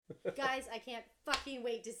Guys, I can't fucking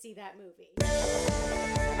wait to see that movie.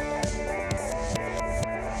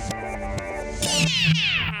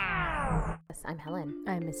 Yes, I'm Helen.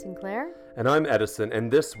 I'm Miss Sinclair. And I'm Edison,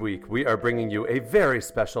 and this week we are bringing you a very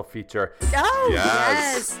special feature. Oh,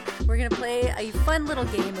 Yes. We're going to play a fun little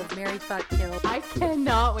game of Marry, Fuck, Kill. I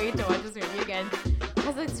cannot wait to watch this movie again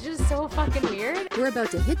because it's just so fucking weird. We're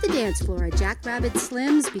about to hit the dance floor at Jackrabbit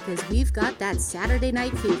Slim's because we've got that Saturday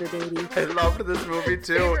night fever, baby. I loved this movie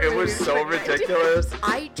too. It was so ridiculous.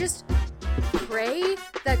 I just pray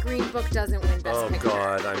that Green Book doesn't win Best Oh Picture.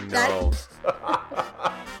 God, I know.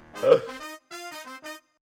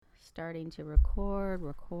 Starting to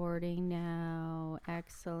recording now.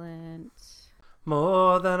 Excellent.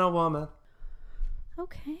 More than a woman.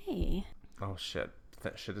 Okay. Oh shit.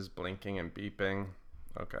 That shit is blinking and beeping.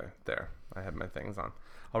 Okay, there. I have my things on.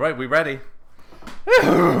 All right, we ready?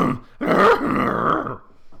 Turn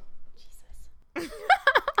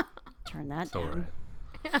that All down.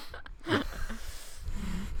 right.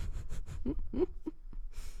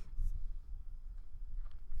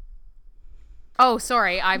 Oh,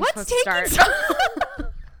 sorry. I'm What's supposed to start.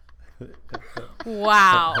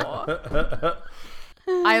 Wow.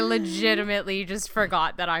 I legitimately just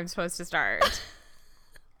forgot that I'm supposed to start.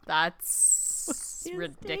 That's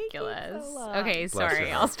ridiculous. Okay, sorry.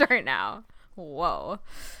 your I'll start now. Whoa.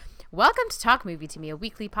 Welcome to Talk Movie to Me, a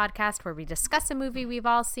weekly podcast where we discuss a movie we've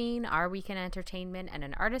all seen, our weekend entertainment, and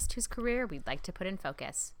an artist whose career we'd like to put in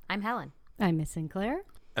focus. I'm Helen. I'm Miss Sinclair.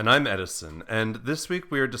 And I'm Edison, and this week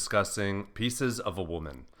we are discussing Pieces of a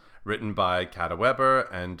Woman, written by Kata Weber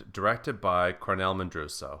and directed by Cornel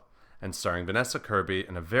Mandruso, and starring Vanessa Kirby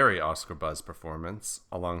in a very Oscar buzz performance,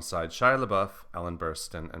 alongside Shia LaBeouf, Ellen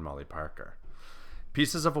Burstyn, and Molly Parker.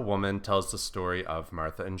 Pieces of a Woman tells the story of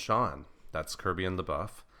Martha and Sean, that's Kirby and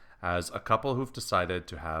LaBeouf, as a couple who've decided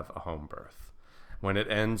to have a home birth. When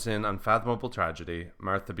it ends in unfathomable tragedy,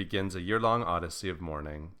 Martha begins a year-long odyssey of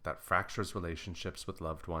mourning that fractures relationships with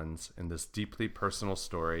loved ones in this deeply personal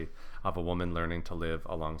story of a woman learning to live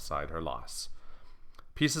alongside her loss.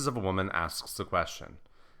 Pieces of a Woman asks the question,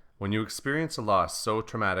 when you experience a loss so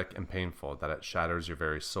traumatic and painful that it shatters your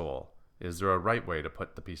very soul, is there a right way to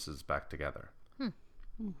put the pieces back together?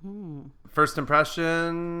 First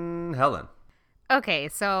impression, Helen. Okay,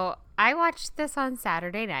 so I watched this on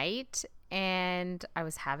Saturday night and I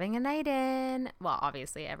was having a night in. Well,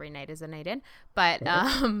 obviously every night is a night in, but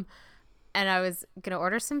and I was going to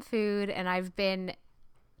order some food, and I've been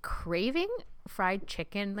craving fried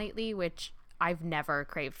chicken lately, which I've never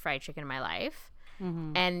craved fried chicken in my life.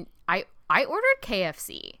 And I ordered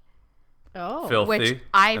KFC. Oh. Filthy Which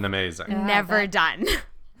I've and amazing. Never done.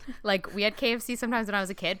 Like, we had KFC sometimes when I was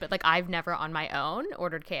a kid, but like I've never on my own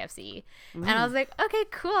ordered KFC. And I was like, okay,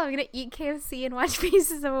 cool, I'm gonna eat KFC and watch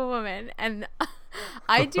Pieces of a Woman. And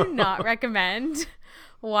I do not recommend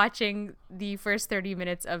watching the first 30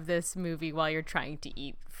 minutes of this movie while you're trying to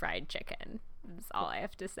eat fried chicken. That's all I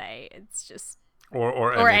have to say. It's just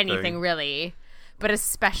Or anything really, but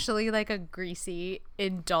especially like a greasy,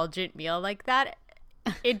 indulgent meal like that.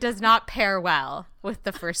 It does not pair well with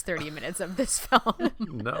the first 30 minutes of this film.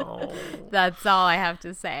 No. That's all I have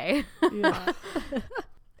to say. Yeah.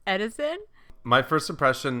 Edison? My first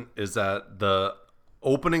impression is that the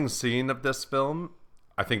opening scene of this film,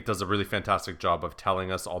 I think, does a really fantastic job of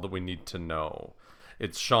telling us all that we need to know.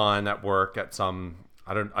 It's Sean at work at some,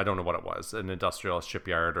 I don't know what it was, an industrial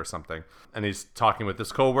shipyard or something. And he's talking with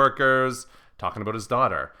his coworkers, talking about his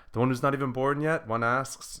daughter. The one who's not even born yet, one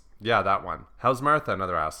asks. Yeah, that one. How's Martha?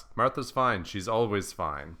 Another asks. Martha's fine. She's always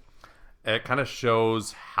fine. It kind of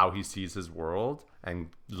shows how he sees his world and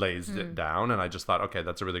lays it down. And I just thought, okay,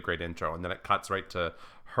 that's a really great intro. And then it cuts right to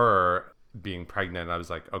her being pregnant. And I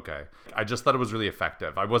was like, okay. I just thought it was really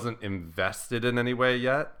effective. I wasn't invested in any way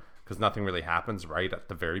yet because nothing really happens right at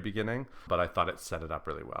the very beginning. But I thought it set it up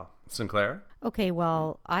really well. Sinclair? Okay,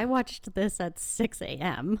 well, I watched this at 6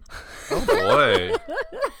 a.m., Oh, boy.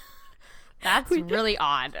 That's really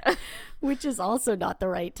odd. which is also not the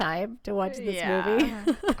right time to watch this Yeah. movie.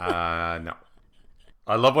 No.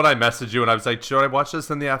 I love when I messaged you and I was like, should I watch this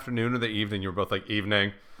in the afternoon or the evening? You were both like,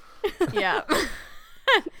 evening. Yeah.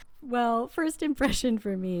 Well, first impression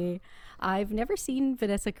for me, I've never seen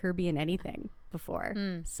Vanessa Kirby in anything before.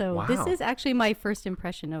 So this Wow. is actually my first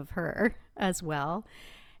impression of her as well.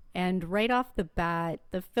 And right off the bat,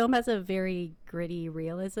 the film has a very gritty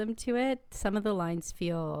realism to it. Some of the lines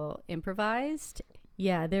feel improvised.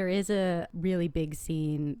 Yeah, there is a really big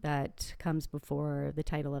scene that comes before the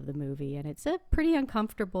title of the movie, and it's a pretty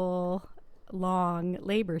uncomfortable, long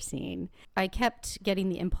labor scene. I kept getting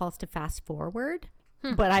the impulse to fast forward,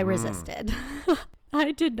 but I resisted.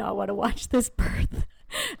 I did not want to watch this birth.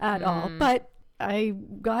 at all. But I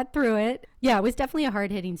got through it. Yeah, it was definitely a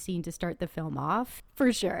hard-hitting scene to start the film off,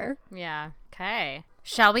 for sure. Yeah. Okay.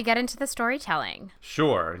 Shall we get into the storytelling?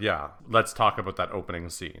 Sure, yeah. Let's talk about that opening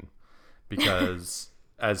scene. Because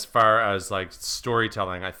as far as like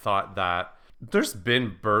storytelling, I thought that there's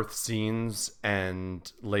been birth scenes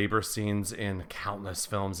and labor scenes in countless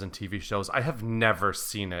films and TV shows. I have never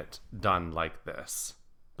seen it done like this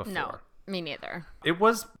before. No, me neither. It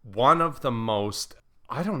was one of the most,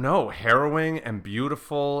 I don't know, harrowing and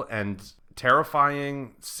beautiful and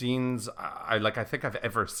terrifying scenes I think I've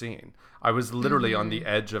ever seen. I was literally on the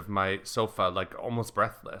edge of my sofa, like almost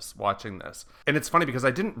breathless watching this. And it's funny because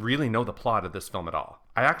I didn't really know the plot of this film at all.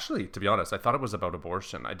 I actually, to be honest, I thought it was about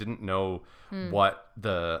abortion. I didn't know what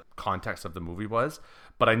the context of the movie was,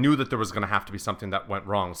 but I knew that there was going to have to be something that went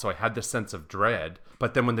wrong. So I had this sense of dread.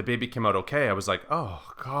 But then when the baby came out okay, I was like,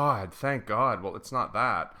 oh God, thank God. Well, it's not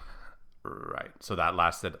that. Right. So that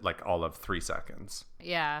lasted like all of 3 seconds.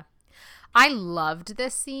 Yeah. I loved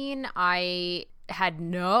this scene. I had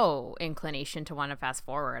no inclination to want to fast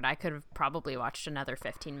forward. I could have probably watched another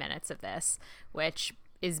 15 minutes of this, which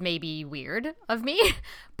is maybe weird of me,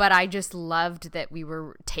 but I just loved that we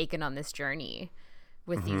were taken on this journey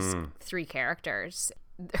with these 3 characters.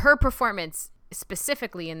 Her performance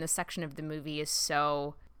specifically in this section of the movie is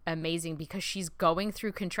so amazing because she's going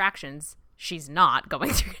through contractions. She's not going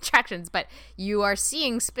through contractions, but you are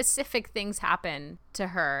seeing specific things happen to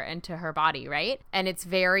her and to her body, right? And it's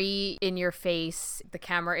very in your face. The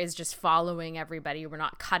camera is just following everybody. We're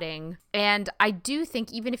not cutting. And I do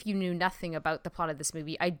think, even if you knew nothing about the plot of this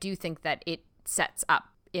movie, I do think that it sets up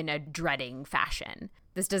in a dreading fashion.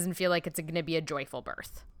 This doesn't feel like it's going to be a joyful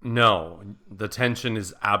birth. No, the tension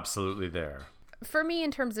is absolutely there. For me, in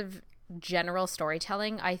terms of general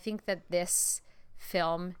storytelling, I think that this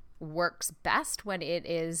film works best when it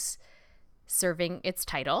is serving its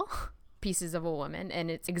title, Pieces of a Woman,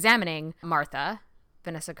 and it's examining Martha,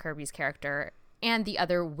 Vanessa Kirby's character, and the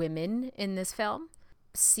other women in this film,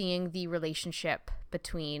 seeing the relationship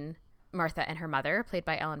between Martha and her mother, played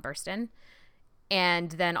by Ellen Burstyn,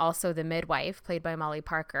 and then also the midwife, played by Molly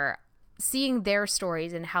Parker, seeing their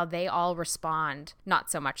stories and how they all respond,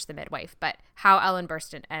 not so much the midwife, but how Ellen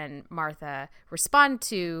Burstyn and Martha respond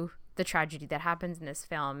to the tragedy that happens in this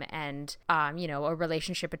film and, a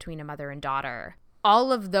relationship between a mother and daughter.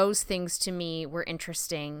 All of those things to me were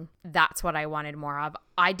interesting. That's what I wanted more of.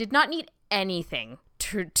 I did not need anything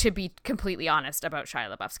to be completely honest about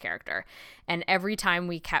Shia LaBeouf's character. And every time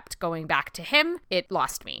we kept going back to him, it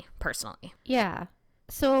lost me personally. Yeah.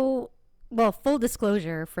 So, well, full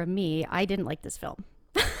disclosure from me, I didn't like this film.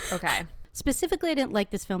 Okay. Specifically, I didn't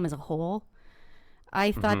like this film as a whole.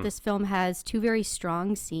 I thought this film has 2 very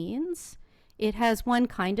strong scenes. It has one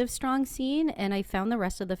kind of strong scene, and I found the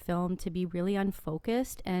rest of the film to be really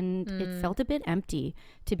unfocused, and it felt a bit empty,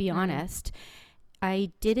 to be honest.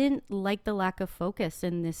 I didn't like the lack of focus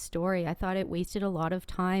in this story. I thought it wasted a lot of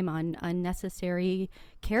time on unnecessary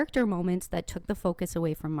character moments that took the focus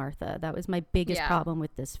away from Martha. That was my biggest problem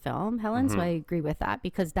with this film, Helen, so I agree with that,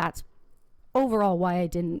 because that's overall why I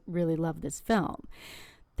didn't really love this film.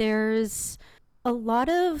 There's a lot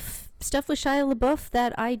of stuff with Shia LaBeouf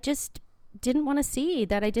that I just didn't want to see,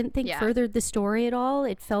 that I didn't think furthered the story at all.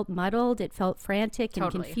 It felt muddled. It felt frantic and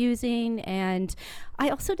confusing. And I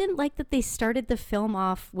also didn't like that they started the film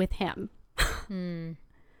off with him.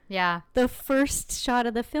 Yeah. The first shot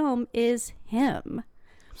of the film is him.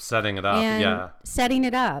 Setting it up, Setting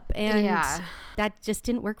it up. And that just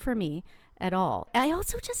didn't work for me at all. I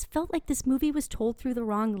also just felt like this movie was told through the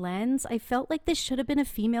wrong lens. I felt like this should have been a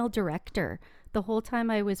female director the whole time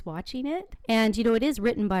I was watching it. And, it is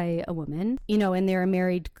written by a woman, and they're a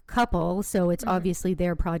married couple, so it's obviously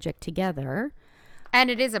their project together. And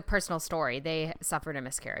it is a personal story. They suffered a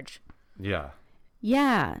miscarriage. Yeah.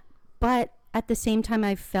 Yeah. But at the same time,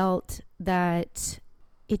 I felt that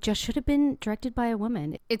it just should have been directed by a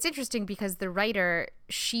woman. It's interesting because the writer,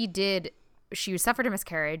 she suffered a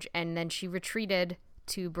miscarriage and then she retreated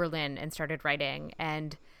to Berlin and started writing,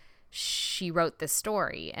 and she wrote this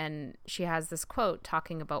story, and she has this quote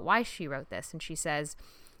talking about why she wrote this, and she says,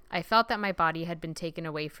 "I felt that my body had been taken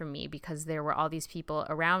away from me because there were all these people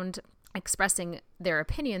around expressing their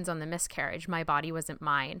opinions on the miscarriage. My body wasn't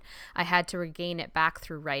mine. I had to regain it back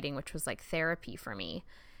through writing, which was like therapy for me."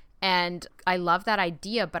 And I love that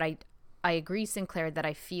idea, but I agree, Sinclair, that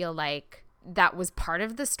I feel like that was part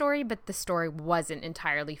of the story, but the story wasn't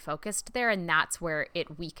entirely focused there, and that's where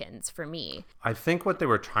it weakens for me. I think what they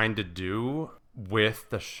were trying to do with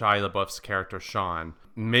the Shia LaBeouf's character, Sean,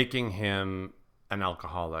 making him an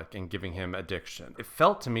alcoholic and giving him addiction. It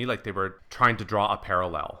felt to me like they were trying to draw a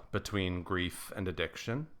parallel between grief and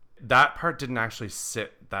addiction. That part didn't actually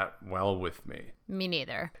sit that well with me. Me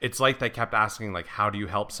neither. It's like they kept asking, like, how do you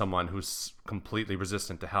help someone who's completely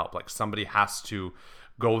resistant to help? Like, somebody has to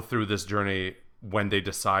go through this journey when they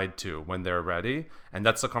decide to, when they're ready. And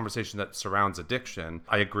that's the conversation that surrounds addiction.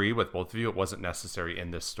 I agree with both of you. It wasn't necessary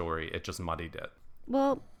in this story. It just muddied it.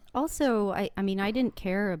 Well, also, I mean, I didn't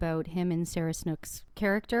care about him and Sarah Snook's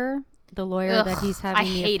character, the lawyer that he's having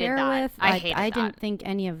the hated affair that. with. I hated that. didn't think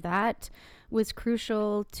any of that was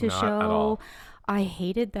crucial to Not show. at all. I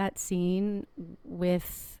hated that scene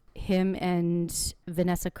with him and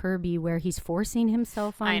Vanessa Kirby where he's forcing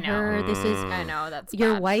himself on I know. her. This is I know, that's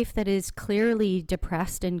your bad. wife that is clearly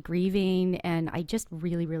depressed and grieving, and I just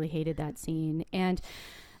really, really hated that scene. And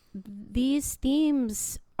these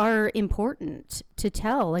themes are important to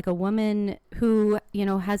tell. Like a woman who, you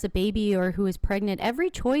know, has a baby or who is pregnant, every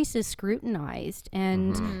choice is scrutinized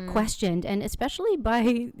and questioned, and especially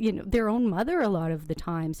by, you know, their own mother a lot of the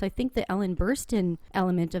time. So I think the Ellen Burstyn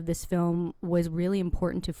element of this film was really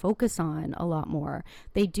important to focus on a lot more.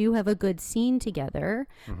 They do have a good scene together,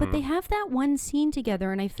 but they have that one scene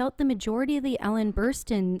together, and I felt the majority of the Ellen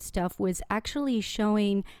Burstyn stuff was actually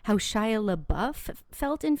showing how Shia LaBeouf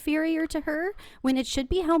felt inferior to her, when it should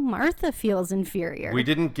be how Martha feels inferior. We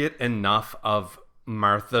didn't get enough of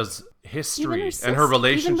Martha's history Even her and her sis- even with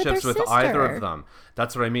relationships her with sister. either of them.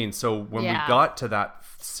 That's what I mean. So when Yeah. we got to that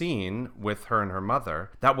scene with her and her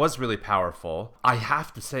mother, that was really powerful. I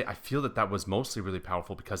have to say, I feel that was mostly really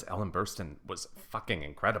powerful because Ellen Burstyn was fucking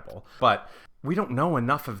incredible. But we don't know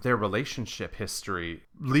enough of their relationship history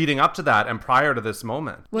leading up to that and prior to this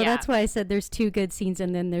moment. Well, Yeah. that's why I said there's two good scenes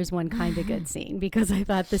and then there's one kind of good scene, because I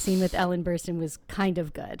thought the scene with Ellen Burstyn was kind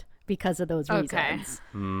of good because of those Okay. reasons.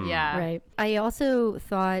 Yeah. Right. I also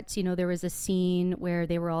thought, you know, there was a scene where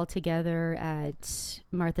they were all together at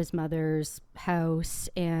Martha's mother's house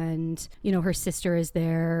and, you know, her sister is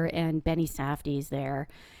there and Benny Safdie's there.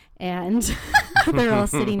 And they're all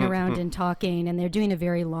sitting around and talking, and they're doing a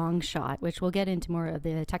very long shot, which we'll get into more of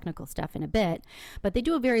the technical stuff in a bit. But they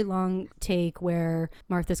do a very long take where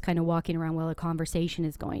Martha's kind of walking around while a conversation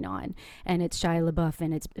is going on. And it's Shia LaBeouf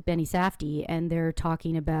and it's Benny Safdie, and they're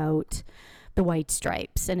talking about the White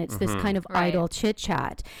Stripes. And it's this kind of Right. idle chit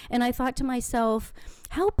chat. And I thought to myself,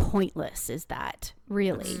 how pointless is that,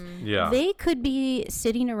 really? Yeah. They could be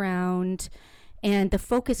sitting around and the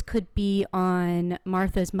focus could be on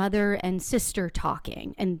Martha's mother and sister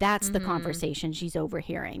talking. And that's the conversation she's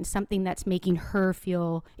overhearing. Something that's making her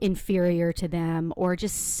feel inferior to them, or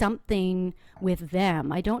just something with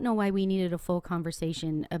them. I don't know why we needed a full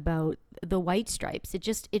conversation about the White Stripes.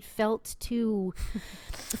 It felt too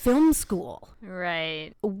film school.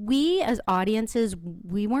 Right. We as audiences,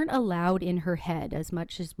 we weren't allowed in her head as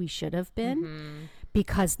much as we should have been.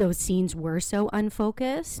 Because those scenes were so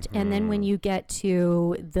unfocused. And then when you get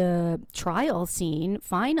to the trial scene,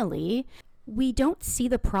 finally, we don't see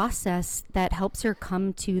the process that helps her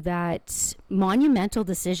come to that monumental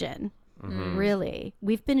decision, really.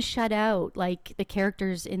 We've been shut out, like the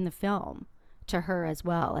characters in the film, to her as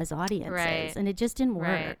well as audiences. Right. And it just didn't work.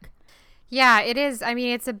 Right. Yeah, it is. I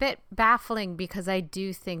mean, it's a bit baffling because I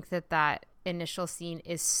do think that initial scene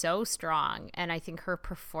is so strong, and I think her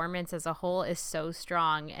performance as a whole is so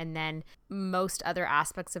strong, and then most other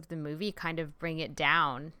aspects of the movie kind of bring it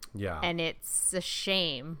down. Yeah. And it's a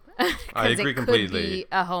shame. I 'cause agree it could completely. be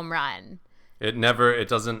a home run. It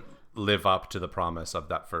doesn't live up to the promise of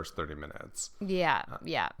that first 30 minutes. Yeah.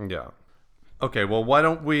 Yeah. Yeah. Okay, well, why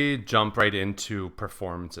don't we jump right into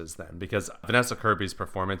performances then? Because Vanessa Kirby's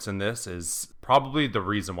performance in this is probably the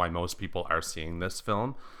reason why most people are seeing this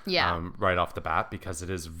film Yeah. right off the bat, because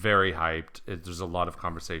it is very hyped. There's a lot of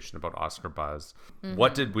conversation about Oscar buzz.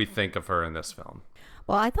 What did we think of her in this film?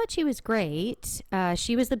 Well, I thought she was great.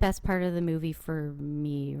 She was the best part of the movie for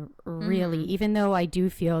me, really, even though I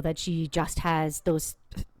do feel that she just has those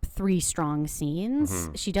three strong scenes.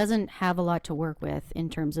 She doesn't have a lot to work with in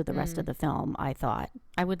terms of the rest of the film, I thought.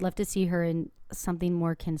 I would love to see her in something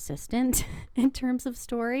more consistent in terms of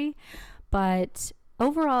story. But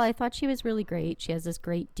overall, I thought she was really great. She has this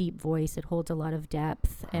great deep voice. It holds a lot of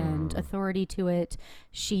depth and authority to it.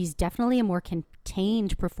 She's definitely a more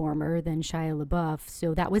contained performer than Shia LaBeouf.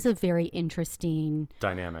 So that was a very interesting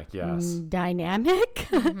Dynamic, yes. dynamic.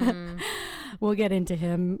 We'll get into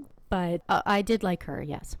him. But I did like her,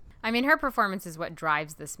 yes. I mean, her performance is what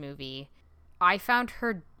drives this movie. I found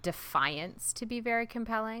her defiance to be very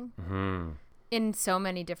compelling in so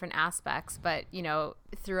many different aspects. But, you know,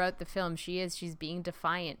 throughout the film, she's being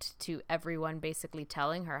defiant to everyone basically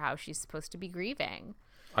telling her how she's supposed to be grieving.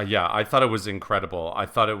 Yeah, I thought it was incredible. I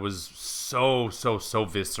thought it was so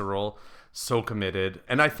visceral, so committed.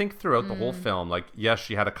 And I think throughout the whole film, like, yes,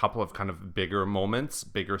 she had a couple of kind of bigger moments,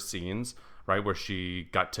 bigger scenes, right, where she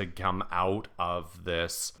got to come out of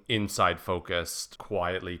this inside focused,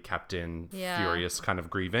 quietly kept in, furious kind of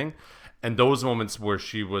grieving. And those moments where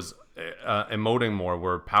she was emoting more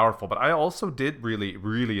were powerful. But I also did really,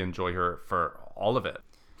 really enjoy her for all of it.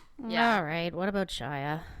 Yeah. All right. What about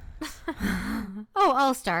Shia? Oh,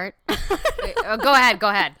 I'll start. Wait, go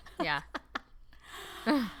ahead. Yeah.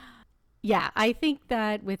 Yeah, I think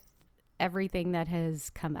that with everything that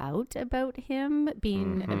has come out about him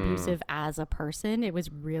being abusive as a person, it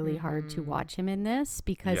was really hard to watch him in this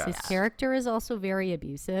because his character is also very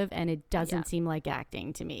abusive, and it doesn't seem like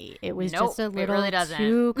acting to me. It was just a little really doesn't.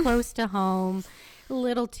 too close to home, a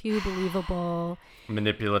little too believable.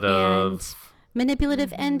 Manipulative.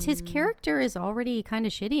 And his character is already kind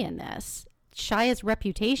of shitty in this. Shia's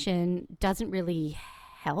reputation doesn't really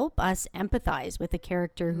help us empathize with a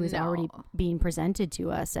character who is already being presented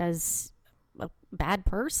to us as a bad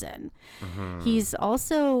person. He's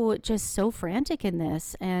also just so frantic in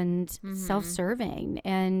this and self-serving,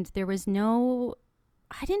 and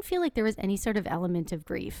I didn't feel like there was any sort of element of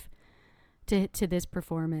grief to this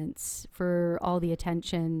performance for all the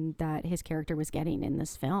attention that his character was getting in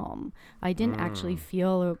this film. I didn't actually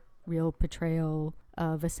feel a real portrayal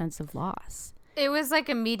of a sense of loss. It was like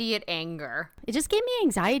immediate anger. It just gave me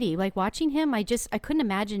anxiety. Like watching him, I couldn't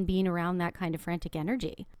imagine being around that kind of frantic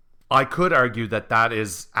energy. I could argue that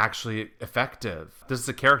is actually effective. This is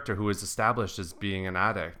a character who is established as being an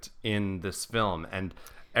addict in this film, and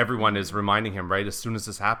everyone is reminding him, right, as soon as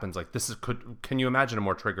this happens, like, can you imagine a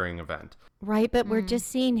more triggering event? Right, but we're just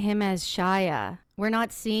seeing him as Shia. We're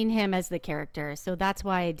not seeing him as the character, so that's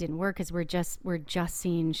why it didn't work. Because we're just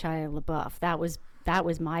seeing Shia LaBeouf. That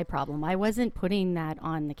was my problem. I wasn't putting that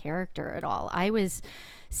on the character at all. I was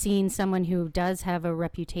seeing someone who does have a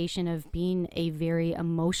reputation of being a very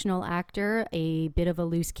emotional actor, a bit of a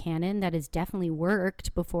loose cannon that has definitely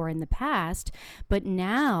worked before in the past, but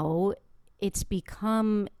now it's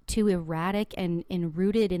become too erratic and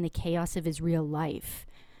rooted in the chaos of his real life.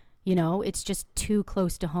 You know, it's just too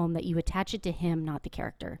close to home that you attach it to him, not the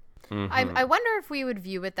character. I wonder if we would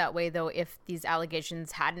view it that way, though, if these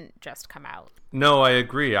allegations hadn't just come out. No, I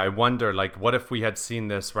agree. I wonder, like, what if we had seen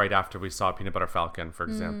this right after we saw Peanut Butter Falcon, for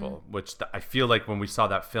example, which I feel like when we saw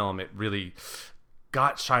that film, it really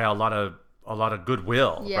got Shia a lot of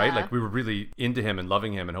goodwill, right? Like, we were really into him and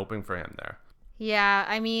loving him and hoping for him there. Yeah,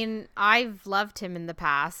 I mean, I've loved him in the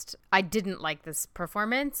past. I didn't like this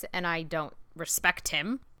performance, and I don't respect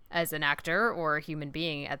him as an actor or a human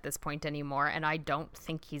being at this point anymore, and I don't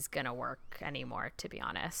think he's gonna work anymore, to be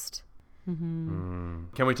honest. Can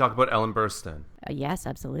we talk about Ellen Burstyn? Yes,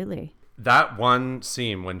 absolutely. That one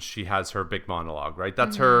scene when she has her big monologue, right?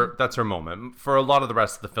 That's her moment. For a lot of the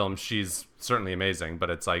rest of the film, she's certainly amazing, but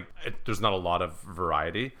it's like there's not a lot of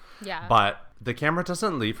variety. Yeah. But the camera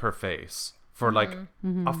doesn't leave her face for like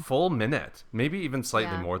a full minute, maybe even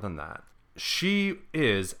slightly more than that. She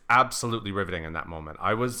is absolutely riveting in that moment.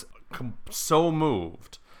 I was so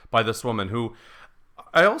moved by this woman who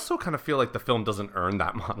I also kind of feel like the film doesn't earn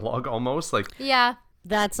that monologue almost. Like, yeah.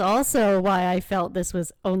 That's also why I felt this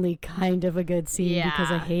was only kind of a good scene, because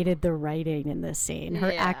I Yeah. hated the writing in this scene.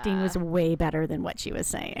 Her acting was way better than what she was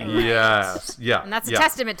saying. yes. Yeah. And that's a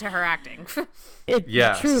testament to her acting. It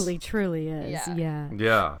Yes. truly is. Yeah.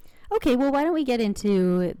 Yeah. Okay, well, why don't we get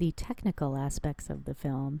into the technical aspects of the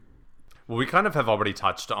film? Well, we kind of have already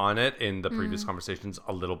touched on it in the previous conversations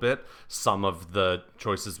a little bit. Some of the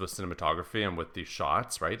choices with cinematography and with these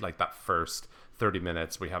shots, right? Like that first 30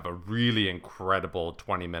 minutes, we have a really incredible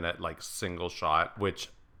 20-minute like single shot, which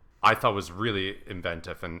I thought was really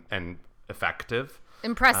inventive and effective.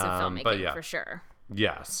 Impressive but filmmaking, yeah. for sure.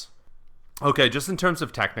 Yes. Okay, just in terms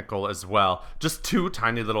of technical as well, just two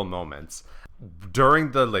tiny little moments.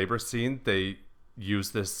 During the labor scene, they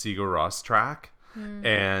use this Sigur Rós track,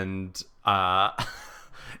 and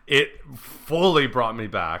it fully brought me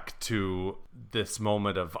back to this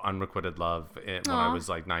moment of unrequited love when I was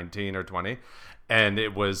like 19 or 20. And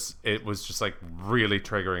it was just like really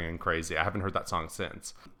triggering and crazy. I haven't heard that song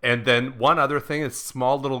since. And then one other thing, is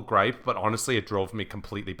small little gripe, but honestly, it drove me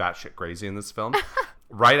completely batshit crazy in this film.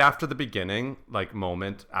 Right after the beginning, like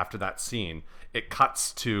moment after that scene, it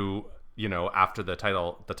cuts to, you know, after the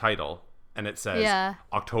title, and it says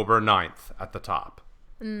October 9th at the top.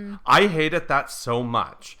 I hated that so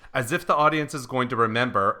much, as if the audience is going to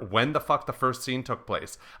remember when the fuck the first scene took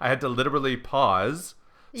place. I had to literally pause,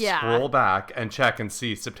 Yeah. scroll back and check and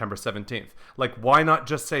see September 17th. Like, why not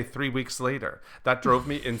just say 3 weeks later? That drove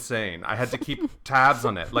me insane. I had to keep tabs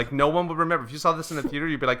on it. Like, no one would remember. If you saw this in the theater,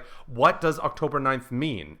 you'd be like, what does October 9th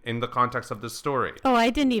mean in the context of this story? Oh, I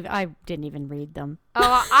didn't even read them.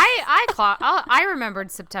 Oh, I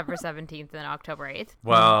remembered September 17th and October 8th.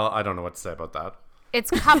 Well, I don't know what to say about that. It's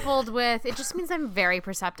coupled with, it just means I'm very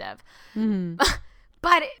perceptive.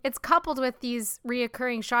 But it's coupled with these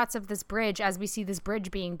reoccurring shots of this bridge as we see this bridge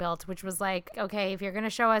being built, which was like, okay, if you're going to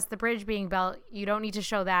show us the bridge being built, you don't need to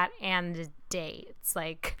show that and the dates.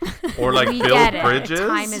 Like, Or like we build get it. bridges.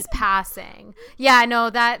 Time is passing. Yeah, no,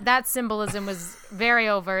 that symbolism was very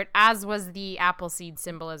overt, as was the Appleseed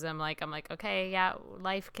symbolism. Like, I'm like, okay, yeah,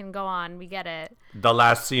 life can go on. We get it. The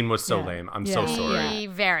last scene was so Yeah. lame. I'm so sorry.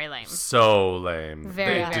 Very lame. So lame.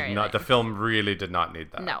 Very, They very did not. lame. The film really did not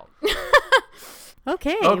need that. No.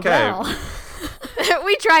 Okay. Okay. Well,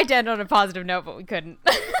 We tried to end on a positive note, but we couldn't.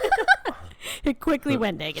 it quickly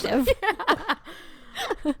went negative.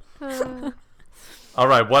 All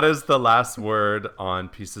right. What is the last word on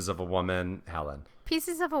Pieces of a Woman, Helen?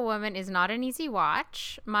 Pieces of a Woman is not an easy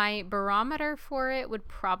watch. My barometer for it would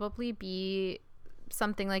probably be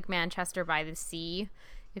something like Manchester by the Sea.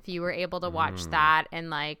 If you were able to watch that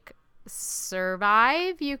and like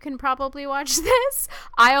survive, you can probably watch this.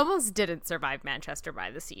 I almost didn't survive Manchester by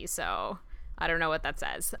the Sea, so I don't know what that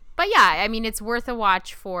says. But yeah, I mean, it's worth a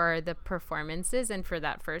watch for the performances and for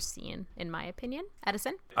that first scene, in my opinion.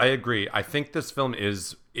 Edison? I agree. I think this film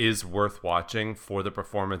is worth watching for the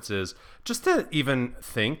performances, just to even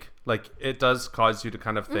think. Like, it does cause you to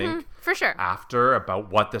kind of think For sure. after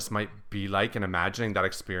about what this might be like and imagining that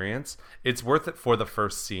experience. It's worth it for the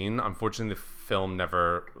first scene. Unfortunately, the film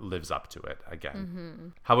never lives up to it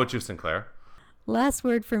again. How about you, Sinclair? Last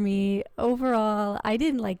word for me. Overall, I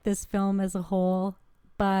didn't like this film as a whole,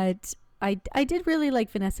 but I did really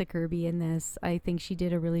like Vanessa Kirby in this. I think she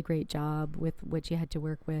did a really great job with what she had to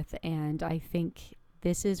work with, and I think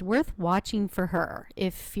this is worth watching for her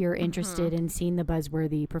if you're interested in seeing the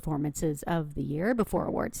buzzworthy performances of the year before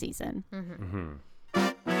award season.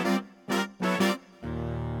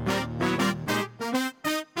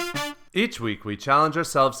 Each week, we challenge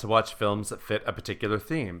ourselves to watch films that fit a particular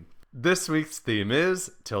theme. This week's theme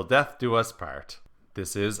is Till Death Do Us Part.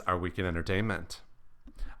 This is our week in entertainment.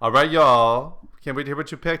 All right, y'all. Can't wait to hear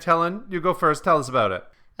what you picked. Helen, you go first. Tell us about it.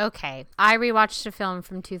 Okay. I rewatched a film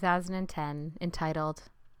from 2010 entitled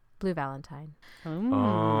Blue Valentine.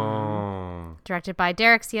 Oh. Directed by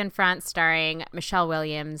Derek Cianfrance, starring Michelle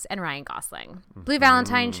Williams and Ryan Gosling. Blue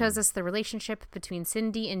Valentine shows us the relationship between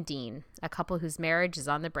Cindy and Dean, a couple whose marriage is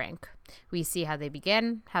on the brink. We see how they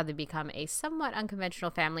begin, how they become a somewhat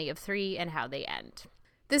unconventional family of three, and how they end.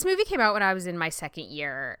 This movie came out when I was in my second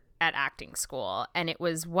year at acting school, and it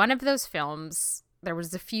was one of those films. There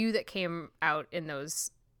was a few that came out in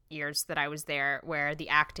those years that I was there where the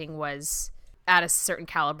acting was at a certain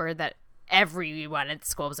caliber that everyone at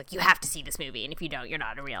school was like, you have to see this movie, and if you don't, you're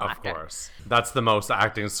not a real actor. Of course. That's the most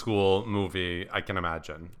acting school movie I can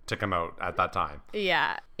imagine to come out at that time.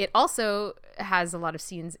 Yeah. It also has a lot of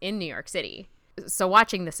scenes in New York City. So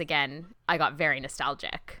watching this again, I got very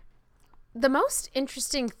nostalgic. The most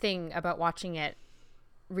interesting thing about watching it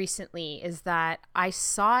recently is that I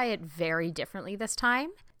saw it very differently this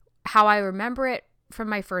time. How I remember it from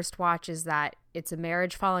my first watch is that it's a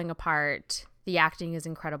marriage falling apart, the acting is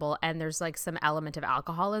incredible, and there's like some element of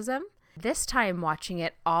alcoholism. This time watching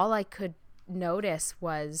it, all I could notice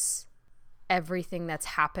was everything that's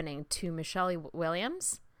happening to Michelle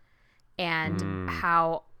Williams and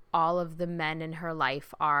how all of the men in her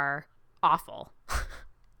life are awful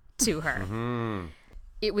to her.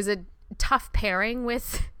 It was a tough pairing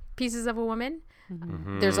with Pieces of a Woman.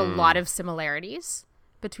 There's a lot of similarities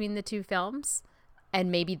between the two films, and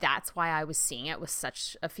maybe that's why I was seeing it with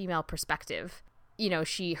such a female perspective. You know,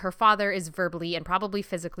 her father is verbally and probably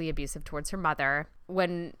physically abusive towards her mother.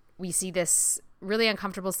 When we see this really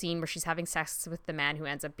uncomfortable scene where she's having sex with the man who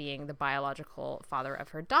ends up being the biological father of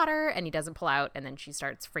her daughter, and he doesn't pull out, and then she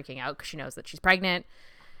starts freaking out because she knows that she's pregnant.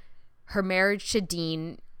 Her marriage to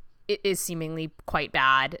Dean is seemingly quite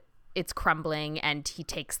bad. It's crumbling, and he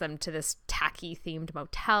takes them to this tacky themed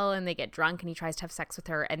motel, and they get drunk, and he tries to have sex with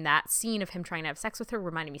her. And that scene of him trying to have sex with her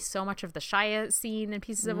reminded me so much of the Shia scene in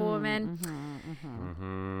Pieces of a Woman.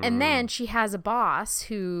 And then she has a boss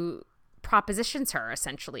who propositions her,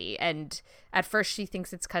 essentially. And at first she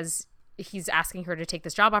thinks it's because he's asking her to take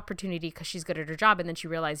this job opportunity because she's good at her job. And then she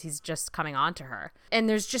realizes he's just coming on to her. And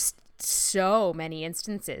there's just so many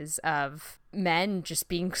instances of men just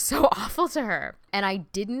being so awful to her. And I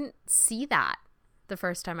didn't see that the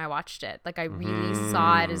first time I watched it. Like, I really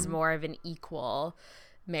saw it as more of an equal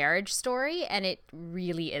marriage story, and it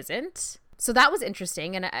really isn't. So that was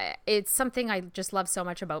interesting, and it's something I just love so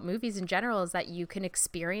much about movies in general, is that you can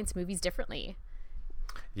experience movies differently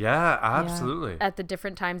Yeah, absolutely. at the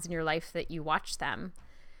different times in your life that you watch them.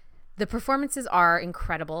 The performances are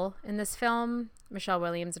incredible in this film. Michelle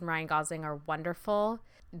Williams and Ryan Gosling are wonderful.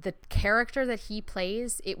 The character that he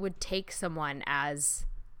plays, it would take someone as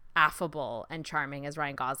affable and charming as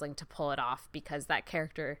Ryan Gosling to pull it off, because that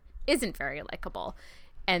character isn't very likable,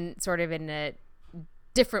 and sort of in a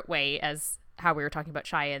different way as how we were talking about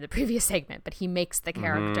Shia in the previous segment, but he makes the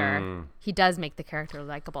character, he does make the character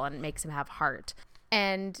likable, and it makes him have heart.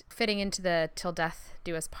 And fitting into the Till Death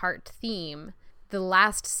Do Us Part theme, the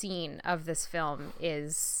last scene of this film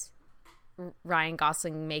is Ryan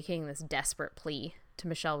Gosling making this desperate plea to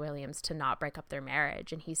Michelle Williams to not break up their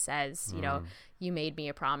marriage. And he says, you know, you made me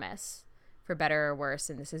a promise, for better or worse,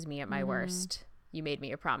 and this is me at my worst. You made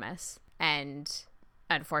me a promise. And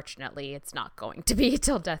unfortunately, it's not going to be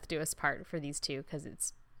Till Death Do Us Part for these two, because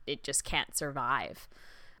it just can't survive.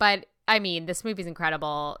 But I mean, this movie's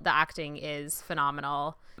incredible. The acting is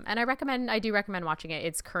phenomenal, and I do recommend watching it.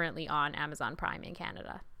 It's currently on Amazon Prime in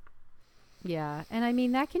Canada. Yeah, and I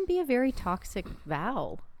mean, that can be a very toxic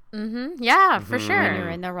vow Yeah, for when sure. you're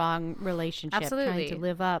in the wrong relationship, Absolutely. trying to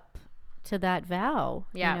live up to that vow.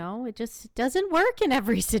 Yeah. You know, it just doesn't work in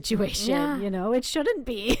every situation. Yeah. You know, it shouldn't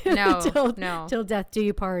be. No, till, no. till death do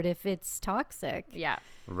you part if it's toxic. Yeah.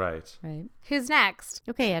 Right. Right. Who's next?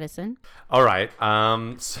 Okay, Edison. All right.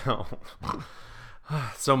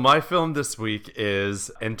 So my film this week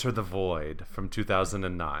is Enter the Void from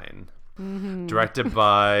 2009. Directed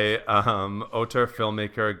by auteur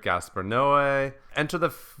filmmaker Gaspar Noé. Enter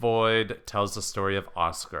the Void tells the story of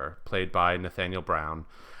Oscar, played by Nathaniel Brown,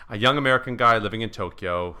 a young American guy living in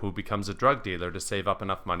Tokyo who becomes a drug dealer to save up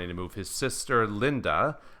enough money to move his sister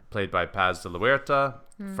Linda, played by Paz de la Huerta,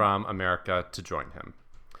 from America to join him.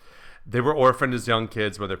 They were orphaned as young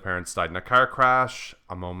kids when their parents died in a car crash,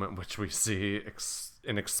 a moment which we see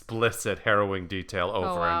in explicit, harrowing detail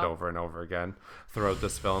over and over and over again throughout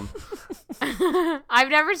this film. I've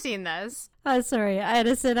never seen this. Sorry,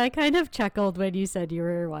 Edison, I kind of chuckled when you said you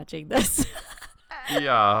were watching this.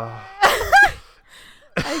 Yeah.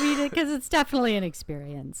 I mean, because it's definitely an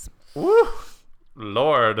experience. Woo!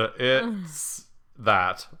 Lord, it's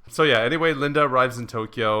that. So yeah, anyway, Linda arrives in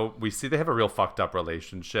Tokyo. We see they have a real fucked up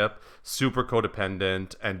relationship, super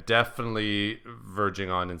codependent, and definitely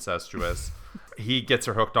verging on incestuous. He gets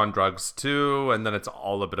her hooked on drugs too, and then it's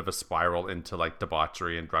all a bit of a spiral into like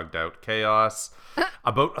debauchery and drugged out chaos.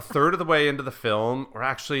 About a third of the way into the film, or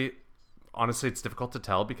actually, honestly, it's difficult to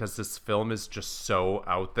tell because this film is just so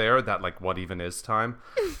out there that like, what even is time?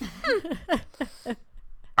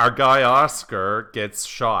 Our guy Oscar gets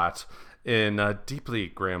shot in a deeply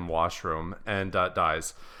grim washroom and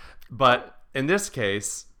dies. But in this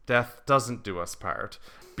case, death doesn't do us part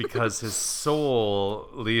because his soul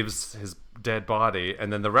leaves his dead body,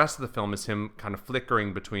 and then the rest of the film is him kind of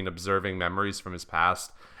flickering between observing memories from his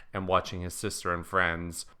past and watching his sister and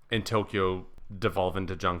friends in Tokyo devolve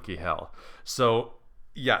into junkie hell. So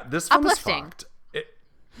yeah, this film Uplifting. is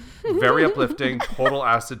fucked. Very uplifting, total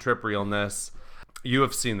acid trip realness. You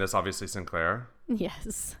have seen this, obviously, Sinclair.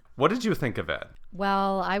 Yes. What did you think of it?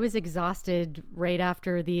 Well, I was exhausted right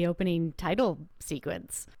after the opening title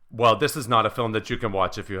sequence. Well, this is not a film that you can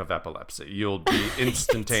watch if you have epilepsy. You'll be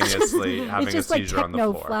instantaneously having It's just a seizure like on the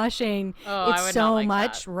techno floor. flashing. Oh, I It's would so not like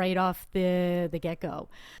much that. right off the get-go.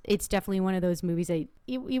 It's definitely one of those movies that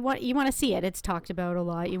you want to see it. It's talked about a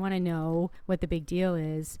lot. You want to know what the big deal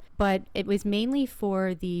is. But it was mainly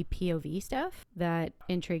for the POV stuff that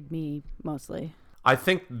intrigued me mostly. I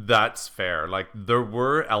think that's fair. Like, there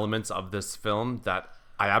were elements of this film that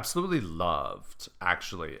I absolutely loved,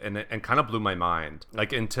 actually, and kind of blew my mind.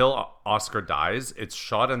 Like, until Oscar dies, it's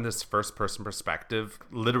shot in this first-person perspective,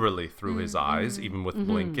 literally through his eyes, even with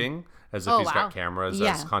blinking, as if Oh, he's wow. got cameras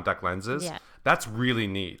Yeah. as contact lenses. Yeah. That's really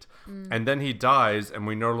neat. And then he dies, and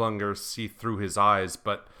we no longer see through his eyes,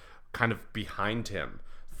 but kind of behind him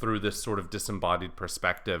through this sort of disembodied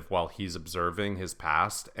perspective while he's observing his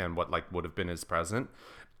past and what like would have been his present.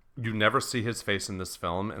 You never see his face in this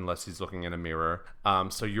film unless he's looking in a mirror.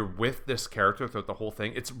 So you're with this character throughout the whole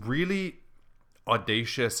thing. It's really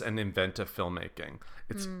audacious and inventive filmmaking.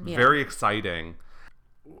 It's very exciting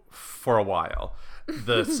for a while.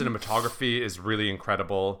 The cinematography is really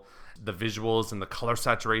incredible. The visuals and the color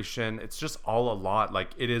saturation, it's just all a lot. Like,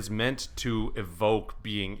 it is meant to evoke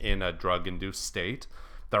being in a drug-induced state.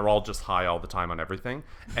 They're all just high all the time on everything.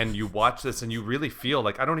 And you watch this and you really feel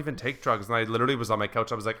like, I don't even take drugs. And I literally was on my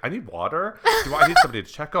couch. I was like, I need water. I need somebody to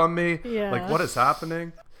check on me. Yeah. Like, what is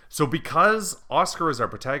happening? So because Oscar is our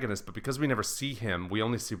protagonist, but because we never see him, we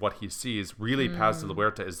only see what he sees, really Paz de la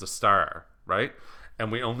Huerta is the star, right?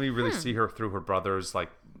 And we only really see her through her brother's like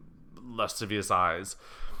lascivious eyes.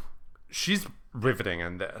 She's riveting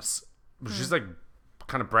in this. She's like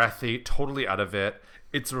kind of breathy, totally out of it.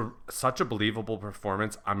 It's such a believable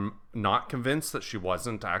performance. I'm not convinced that she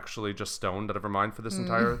wasn't actually just stoned out of her mind for this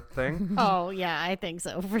entire thing. Oh, yeah, I think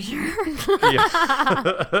so, for sure.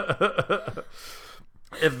 Yeah.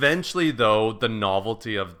 Eventually, though, the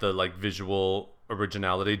novelty of the like visual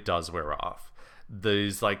originality does wear off.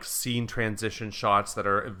 These like scene transition shots that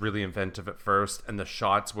are really inventive at first, and the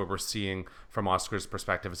shots where we're seeing from Oscar's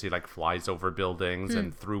perspective as he like flies over buildings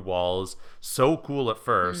and through walls, so cool at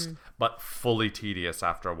first, but fully tedious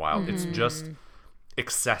after a while. It's just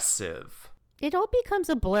excessive. It all becomes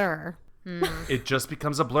a blur. It just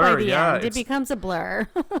becomes a blur. By the Yeah, end, it becomes a blur.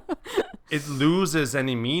 it loses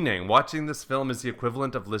any meaning. Watching this film is the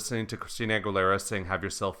equivalent of listening to Christina Aguilera sing "Have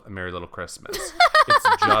Yourself a Merry Little Christmas." It's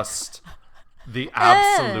just the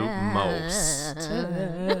absolute most.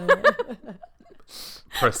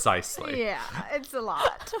 Precisely. Yeah, it's a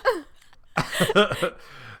lot.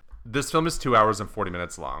 This film is 2 hours and 40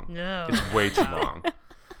 minutes long. No. It's way too long.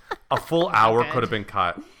 A full hour could have been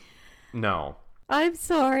cut. No. I'm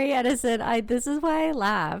sorry, Edison. This is why I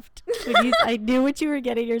laughed. I knew what you were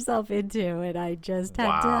getting yourself into, and I just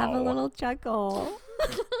had to have a Wow. little chuckle.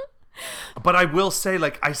 But I will say,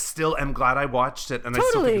 like, I still am glad I watched it, and I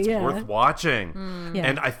still think it's yeah. worth watching. Yeah.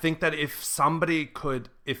 And I think that if somebody could,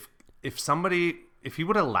 if he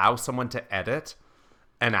would allow someone to edit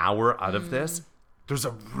an hour out of this, there's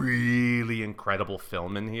a really incredible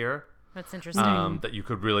film in here That's interesting. that you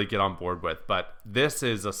could really get on board with. But this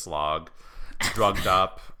is a slog, drugged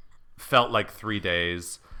up, felt like 3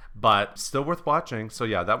 days, but still worth watching. So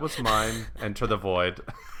yeah, that was mine. Enter the Void.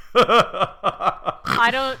 I'll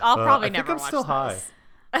probably I never think I'm watch still this.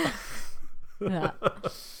 high. Yeah.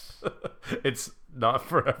 It's not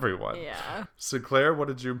for everyone. Yeah. Sinclair, what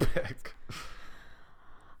did you pick?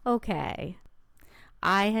 Okay.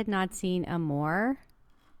 I had not seen Amour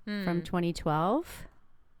from 2012,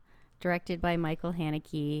 directed by Michael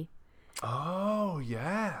Haneke. Oh,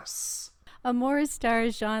 yes. Amour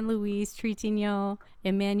stars Jean-Louis Trintignant,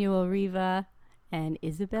 Emmanuel Riva, and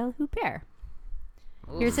Isabelle Huppert.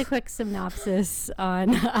 Here's a quick synopsis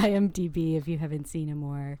on IMDb if you haven't seen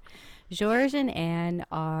Amour. Georges and Anne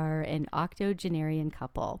are an octogenarian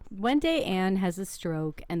couple. One day, Anne has a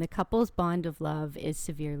stroke, and the couple's bond of love is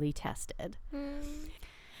severely tested.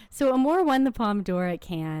 So Amour won the Palme d'Or at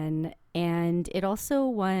Cannes, and it also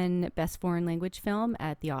won Best Foreign Language Film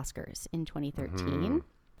at the Oscars in 2013.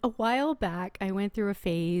 A while back, I went through a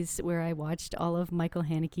phase where I watched all of Michael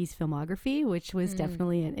Haneke's filmography, which was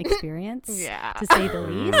definitely an experience, Yeah. to say the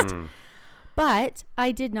least. But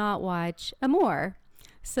I did not watch Amour.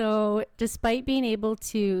 So despite being able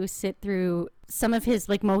to sit through some of his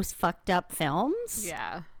like most fucked up films,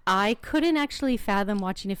 Yeah. I couldn't actually fathom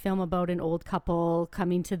watching a film about an old couple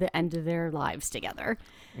coming to the end of their lives together.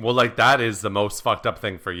 Well, like, that is the most fucked up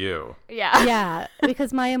thing for you. Yeah. Yeah,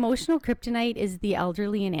 because my emotional kryptonite is the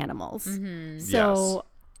elderly and animals. So Yes.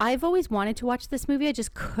 I've always wanted to watch this movie. I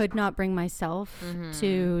just could not bring myself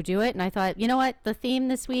to do it. And I thought, you know what? The theme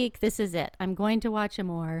this week, this is it. I'm going to watch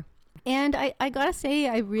Amour. And I gotta say,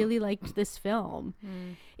 I really liked this film.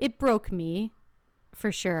 It broke me,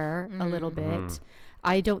 for sure, a little bit.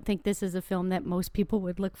 I don't think this is a film that most people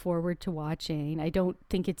would look forward to watching. I don't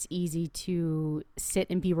think it's easy to sit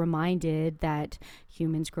and be reminded that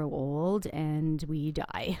humans grow old and we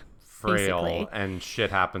die. Frail, Basically. and shit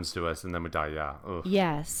happens to us, and then we die, yeah. Ugh.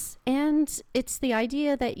 Yes. And it's the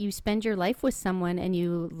idea that you spend your life with someone and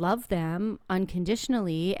you love them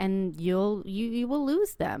unconditionally, and you will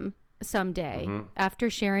lose them someday after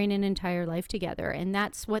sharing an entire life together. And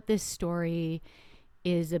that's what this story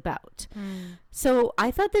is about. So I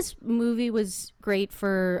thought this movie was great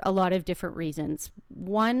for a lot of different reasons.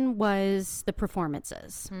 One was the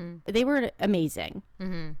performances. They were amazing.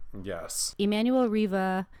 Yes. Emmanuel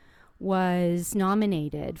Riva was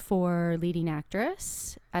nominated for leading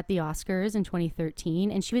actress at the Oscars in 2013,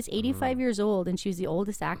 and she was 85 years old, and she was the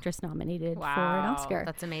oldest actress nominated for an Oscar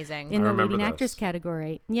That's amazing. in I the remember leading this. actress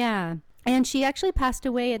category. Yeah. And she actually passed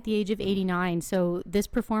away at the age of 89. So this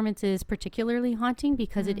performance is particularly haunting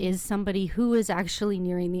because it is somebody who is actually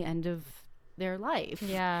nearing the end of their life.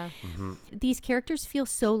 Yeah. These characters feel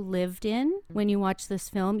so lived in when you watch this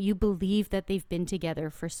film. You believe that they've been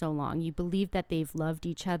together for so long. You believe that they've loved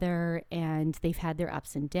each other and they've had their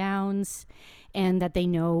ups and downs and that they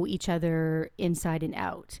know each other inside and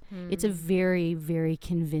out. It's a very, very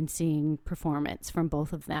convincing performance from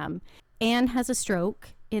both of them. Anne has a stroke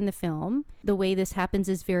in the film. The way this happens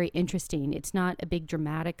is very interesting. It's not a big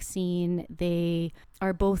dramatic scene. They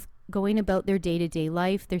are both going about their day-to-day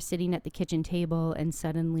life. They're sitting at the kitchen table, and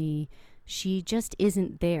suddenly she just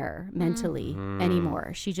isn't there mentally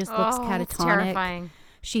anymore. She just looks catatonic. It's terrifying.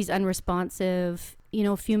 She's unresponsive. You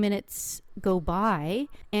know, a few minutes go by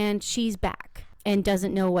and she's back and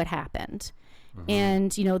doesn't know what happened.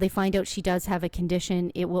 And, you know, they find out she does have a condition.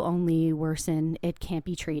 It will only worsen. It can't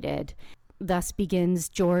be treated. Thus begins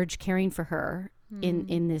George caring for her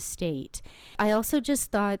in this state. I also just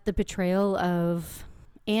thought the portrayal of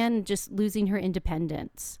Anne just losing her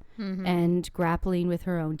independence and grappling with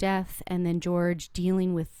her own death, and then George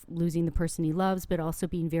dealing with losing the person he loves, but also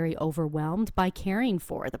being very overwhelmed by caring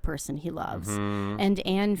for the person he loves, and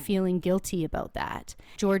Anne feeling guilty about that.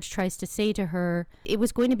 George tries to say to her, it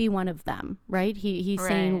was going to be one of them, right? He's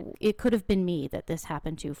saying, it could have been me that this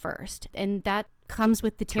happened to first. And that comes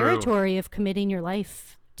with the territory of committing your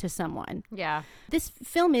life to someone. Yeah. This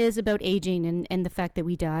film is about aging and the fact that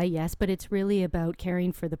we die, yes, but it's really about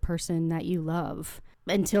caring for the person that you love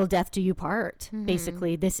until death do you part.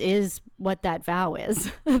 Basically, this is what that vow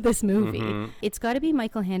is, this movie. It's got to be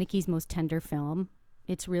Michael Haneke's most tender film.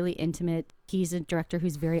 It's really intimate. He's a director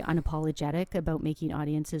who's very unapologetic about making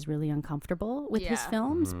audiences really uncomfortable with his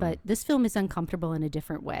films, but this film is uncomfortable in a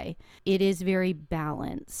different way. It is very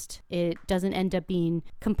balanced. It doesn't end up being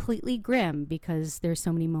completely grim because there's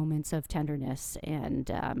so many moments of tenderness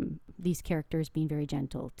and these characters being very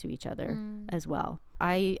gentle to each other as well.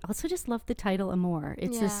 I also just love the title Amour.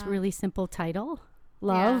 It's this really simple title.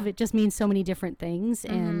 Love, it just means so many different things.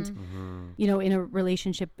 And, you know, in a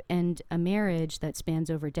relationship and a marriage that spans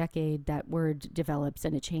over a decade, that word develops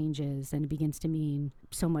and it changes and it begins to mean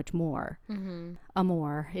so much more.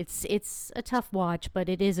 Amour. It's a tough watch, but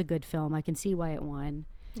it is a good film. I can see why it won.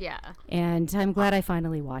 Yeah. And I'm glad I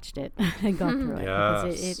finally watched it and got through it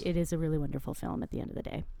because Yes. it is a really wonderful film at the end of the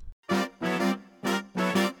day.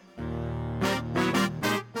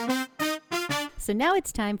 So now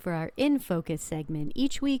it's time for our In Focus segment.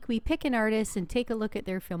 Each week we pick an artist and take a look at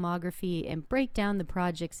their filmography and break down the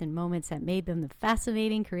projects and moments that made them the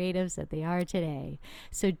fascinating creatives that they are today.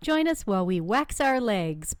 So join us while we wax our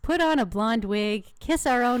legs, put on a blonde wig, kiss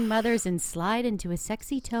our own mothers, and slide into a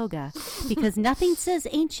sexy toga. Because nothing says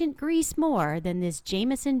ancient Greece more than this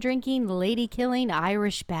Jameson drinking, lady killing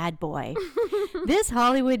Irish bad boy. This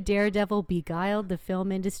Hollywood daredevil beguiled the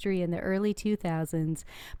film industry in the early 2000s,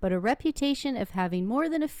 but a reputation of having more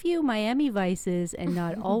than a few Miami vices and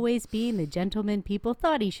not always being the gentleman people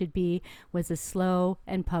thought he should be was a slow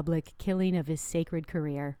and public killing of his sacred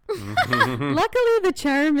career. Luckily, the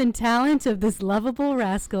charm and talent of this lovable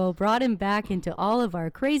rascal brought him back into all of our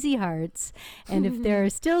crazy hearts, and if there are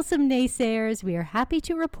still some naysayers, we are happy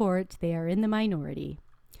to report they are in the minority.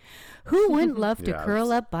 Who wouldn't love to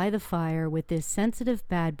curl up by the fire with this sensitive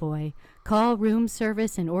bad boy, call room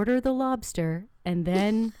service and order the lobster, and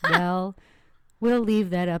then, well, we'll leave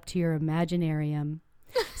that up to your imaginarium.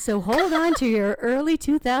 So hold on to your early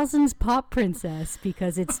 2000s pop princess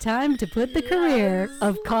because it's time to put the career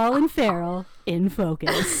of Colin Farrell in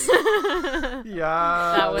focus.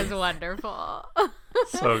 Yeah. That was wonderful.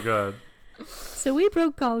 So good. So we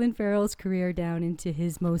broke Colin Farrell's career down into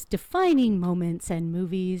his most defining moments and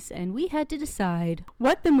movies, and we had to decide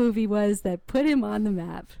what the movie was that put him on the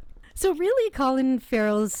map. So really, Colin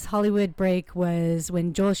Farrell's Hollywood break was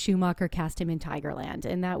when Joel Schumacher cast him in Tigerland,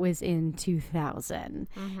 and that was in 2000.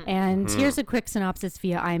 And here's a quick synopsis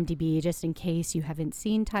via IMDb, just in case you haven't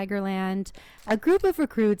seen Tigerland. A group of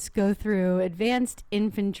recruits go through advanced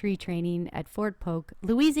infantry training at Fort Polk,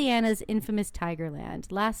 Louisiana's infamous Tigerland,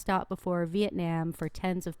 last stop before Vietnam for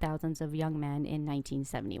tens of thousands of young men in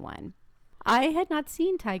 1971. I had not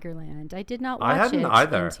seen Tigerland. I did not watch it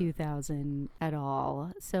either. in 2000 at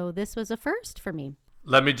all. So this was a first for me.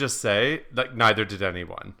 Let me just say, like, neither did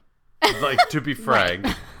anyone. Like, to be frank,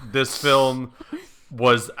 this film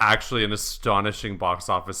was actually an astonishing box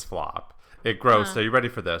office flop. It grossed, are you ready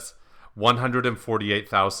for this?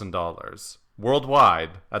 $148,000 worldwide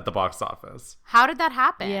at the box office. How did that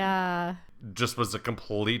happen? Yeah. Just was a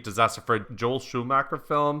complete disaster for a Joel Schumacher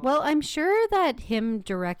film. Well, I'm sure that him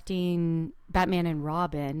directing Batman and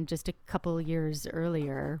Robin just a couple years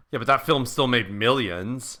earlier. Yeah, but that film still made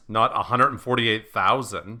millions, not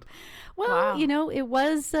 148,000. Well, Wow. you know, it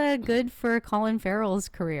was good for Colin Farrell's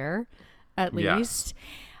career, at Yes. least.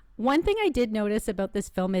 One thing I did notice about this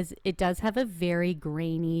film is it does have a very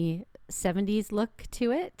grainy 70s look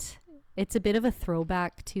to it. It's a bit of a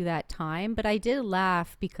throwback to that time, but I did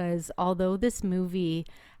laugh because although this movie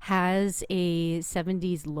has a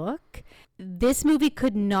 70s look, this movie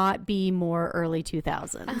could not be more early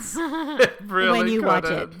 2000s. Really when you watch it.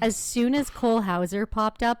 couldn't. As soon as Cole Hauser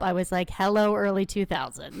popped up, I was like, hello, early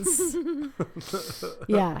 2000s.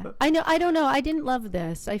 Yeah. I don't know. I didn't love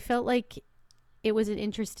this. I felt like it was an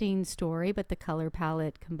interesting story, but the color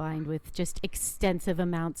palette combined with just extensive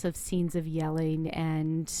amounts of scenes of yelling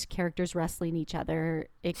and characters wrestling each other,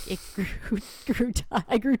 I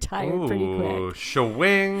grew tired pretty Ooh, quick.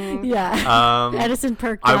 showing. Yeah. Edison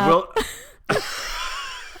perked I up. will.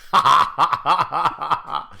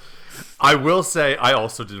 I will say I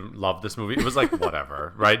also didn't love this movie. It was like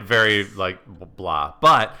whatever, right? Very like blah.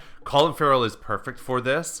 But Colin Farrell is perfect for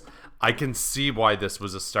this. I can see why this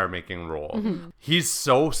was a star-making role. Mm-hmm. He's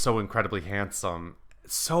so incredibly handsome,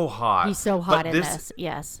 so hot. He's so hot But in this.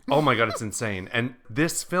 Yes. Oh my god, it's insane. And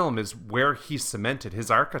this film is where he cemented his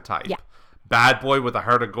archetype. Yeah. Bad boy with a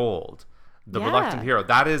heart of gold. The Yeah. reluctant hero.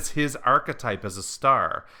 That is his archetype as a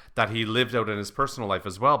star that he lived out in his personal life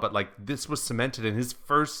as well. But like this was cemented in his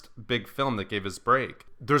first big film that gave his break.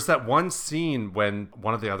 There's that one scene when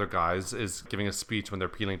one of the other guys is giving a speech when they're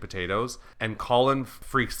peeling potatoes, and Colin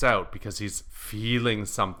freaks out because he's feeling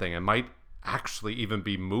something and might actually even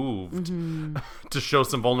be moved to show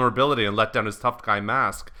some vulnerability and let down his tough guy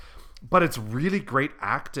mask. But it's really great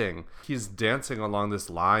acting. He's dancing along this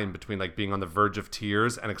line between like being on the verge of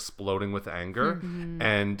tears and exploding with anger.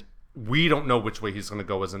 And we don't know which way he's going to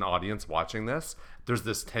go as an audience watching this. There's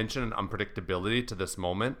this tension and unpredictability to this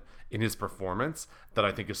moment in his performance that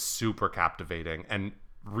I think is super captivating and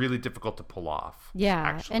really difficult to pull off. Yeah,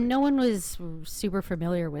 actually. and no one was super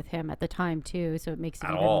familiar with him at the time too, so it makes it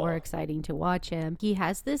At even all. more exciting to watch him. He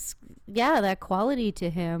has this, that quality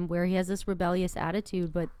to him where he has this rebellious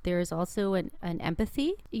attitude, but there's also an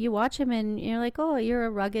empathy. You watch him and you're like, oh, you're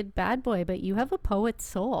a rugged bad boy, but you have a poet's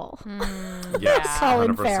soul. Yes,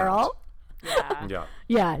 Colin 100%. Farrell. Yeah.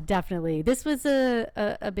 Yeah, definitely. This was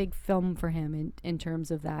a big film for him in terms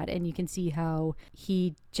of that. And you can see how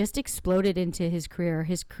he just exploded into his career.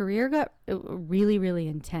 His career got really, really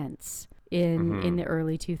intense in the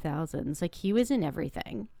early 2000s. Like he was in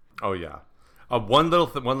everything. Oh yeah. One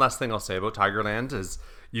last thing I'll say about Tigerland is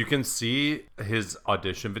you can see his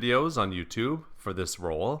audition videos on YouTube for this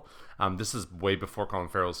role. This is way before Colin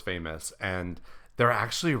Farrell's famous, and they're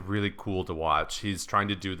actually really cool to watch. He's trying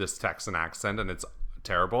to do this Texan accent, and it's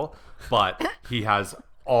terrible, but he has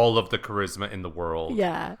all of the charisma in the world.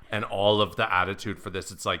 Yeah. And all of the attitude for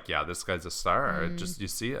this. It's like, yeah, this guy's a star. You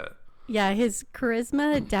see it. Yeah, his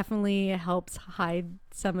charisma definitely helps hide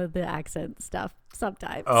some of the accent stuff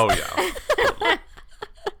sometimes. Oh yeah.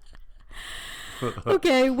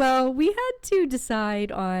 Okay, well, we had to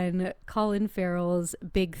decide on Colin Farrell's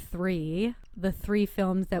big three, the three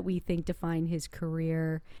films that we think define his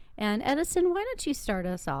career. And Edison, why don't you start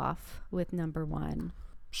us off with number one?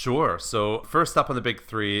 Sure. So first up on the big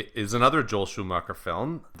three is another Joel Schumacher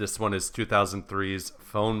film. This one is 2003's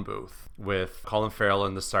Phone Booth, with Colin Farrell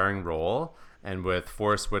in the starring role, and with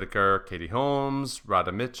Forrest Whitaker, Katie Holmes,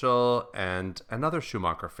 Radha Mitchell, and another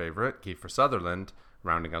Schumacher favorite, Kiefer Sutherland,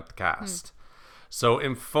 rounding out the cast. So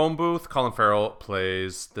in Phone Booth, Colin Farrell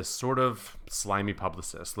plays this sort of slimy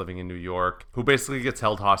publicist living in New York who basically gets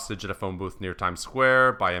held hostage at a phone booth near Times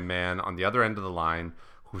Square by a man on the other end of the line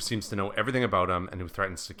who seems to know everything about him and who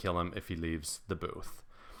threatens to kill him if he leaves the booth.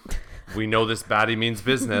 We know this baddie means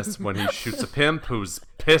business when he shoots a pimp who's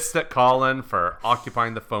pissed at Colin for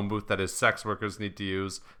occupying the phone booth that his sex workers need to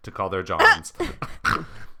use to call their Johns.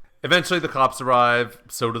 Eventually, the cops arrive,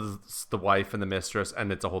 so do the wife and the mistress,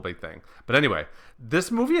 and it's a whole big thing. But anyway,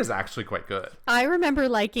 this movie is actually quite good. I remember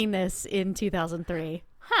liking this in 2003.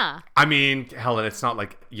 Huh. I mean, Helen, it's not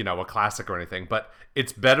like, a classic or anything, but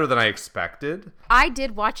it's better than I expected. I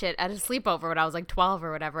did watch it at a sleepover when I was like 12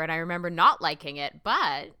 or whatever, and I remember not liking it,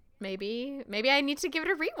 but maybe I need to give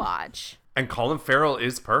it a rewatch. And Colin Farrell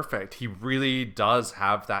is perfect. He really does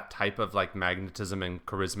have that type of like magnetism and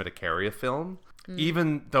charisma to carry a film.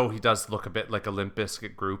 Even though he does look a bit like a Limp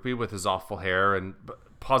Bizkit groupie with his awful hair and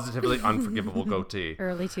positively unforgivable goatee.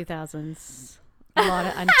 Early 2000s. A lot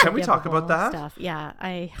of Can we talk about unforgivable that? stuff. Yeah,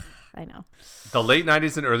 I know. The late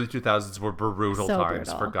 90s and early 2000s were brutal So times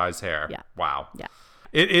brutal. for guys' hair. Yeah. Wow. Yeah.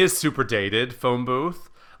 It is super dated, Phone Booth.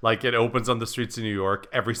 Like, it opens on the streets of New York.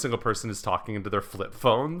 Every single person is talking into their flip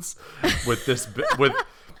phones with this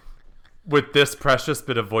with this precious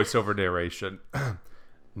bit of voiceover narration.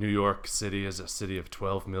 New York City is a city of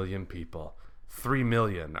 12 million people. 3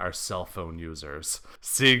 million are cell phone users.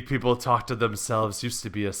 Seeing people talk to themselves used to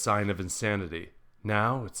be a sign of insanity.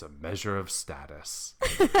 Now it's a measure of status.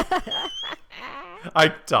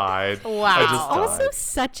 I died. Wow. I just died. Also,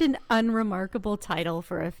 such an unremarkable title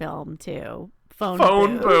for a film, too. Phone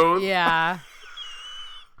Phone booth. booth. Yeah.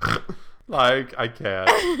 Like, I can't.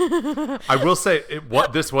 I will say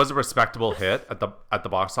this was a respectable hit at the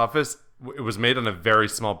box office. It was made on a very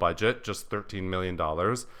small budget, just $13 million,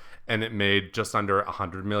 and it made just under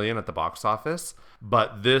 $100 million at the box office.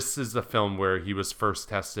 But this is the film where he was first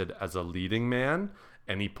tested as a leading man,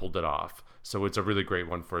 and he pulled it off. So it's a really great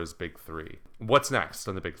one for his big three. What's next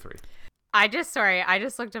on the big three? I just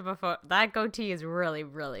looked up a photo. That goatee is really,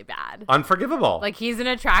 really bad. Unforgivable. Like, he's an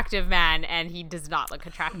attractive man, and he does not look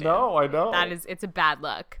attractive. No, I know. It's a bad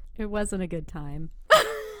look. It wasn't a good time.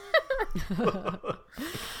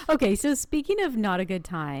 Okay, so speaking of not a good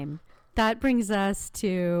time, that brings us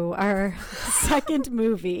to our second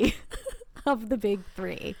movie of the big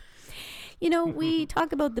three. You know, we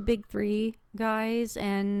talk about the big three, guys,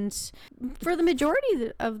 and for the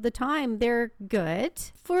majority of the time, they're good.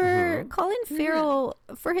 For Colin Farrell,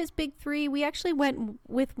 for his big three, we actually went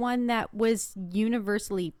with one that was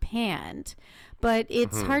universally panned. But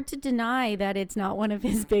it's hard to deny that it's not one of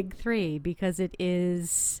his big three because it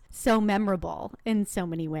is so memorable in so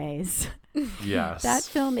many ways. Yes. That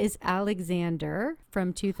film is Alexander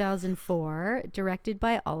from 2004, directed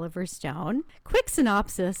by Oliver Stone. Quick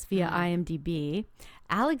synopsis via IMDb.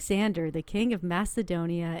 Alexander, the king of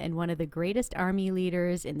Macedonia and one of the greatest army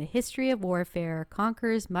leaders in the history of warfare,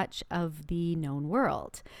 conquers much of the known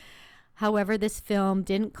world. However, this film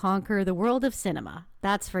didn't conquer the world of cinema.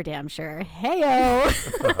 That's for damn sure. Heyo!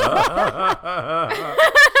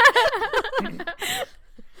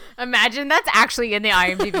 Imagine that's actually in the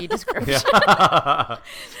IMDb description.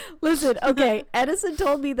 Listen, okay, Edison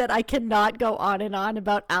told me that I cannot go on and on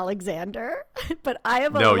about Alexander, but I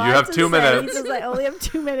have a No, lot you have to 2 say minutes. because I only have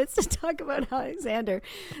 2 minutes to talk about Alexander.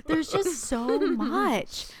 There's just so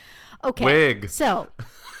much. Okay, Wig. so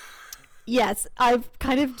yes, I've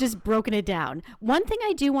kind of just broken it down. One thing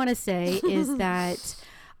I do want to say is that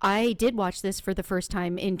I did watch this for the first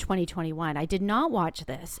time in 2021. I did not watch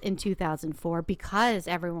this in 2004 because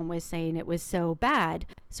everyone was saying it was so bad.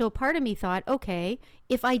 So a part of me thought, okay,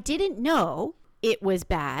 if I didn't know it was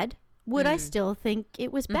bad, would I still think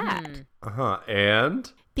it was bad?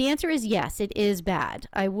 And? The answer is yes, it is bad.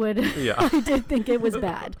 I Yeah. did think it was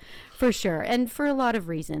bad, for sure. And for a lot of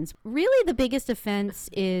reasons. Really, the biggest offense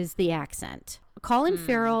is the accent. Colin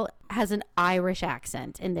Farrell has an Irish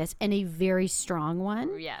accent in this, and a very strong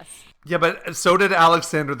one. Yes. Yeah, but so did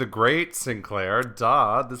Alexander the Great, Sinclair.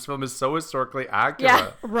 Duh. This film is so historically accurate.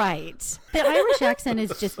 Yeah. Right. The Irish accent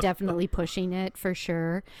is just definitely pushing it, for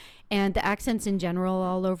sure. And the accents in general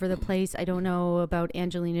all over the place. I don't know about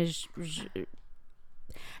Angelina's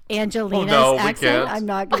accent. can't. I'm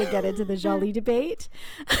not going to get into the Jolie debate.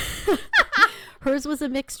 Hers was a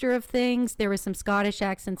mixture of things. There was some Scottish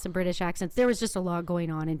accents, some British accents. There was just a lot going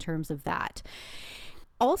on in terms of that.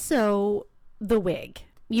 Also, the wig.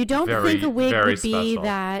 You don't think a wig very would be special.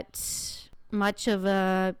 that much of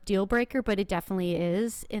a deal breaker, but it definitely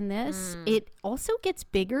is in this. It also gets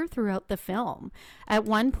bigger throughout the film. At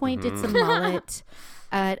one point, it's a mullet.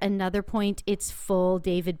 At another point, it's full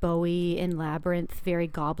David Bowie in Labyrinth, very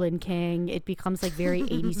Goblin King. It becomes like very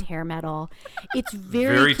 80s hair metal. It's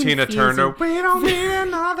very Tina confusing. Turner. We don't need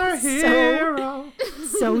another hero.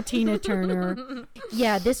 So Tina Turner.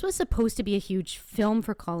 Yeah, this was supposed to be a huge film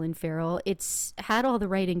for Colin Farrell. It's had all the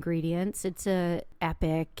right ingredients. It's a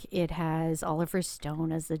epic. It has Oliver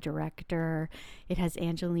Stone as the director. It has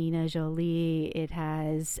Angelina Jolie. It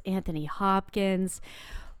has Anthony Hopkins.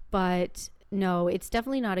 But no, it's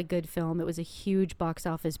definitely not a good film. It was a huge box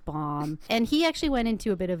office bomb. And he actually went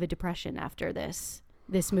into a bit of a depression after this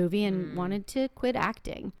movie and wanted to quit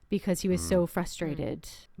acting because he was so frustrated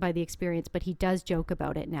by the experience. But he does joke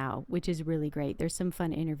about it now, which is really great. There's some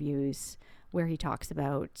fun interviews where he talks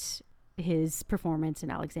about his performance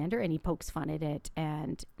in Alexander and he pokes fun at it.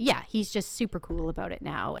 And yeah, he's just super cool about it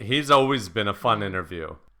now. He's always been a fun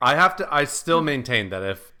interview. I still maintain that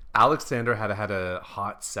if Alexander had a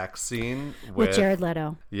hot sex scene With Jared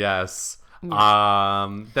Leto. Yes. Then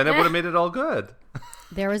it would have made it all good.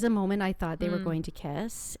 There was a moment I thought they were going to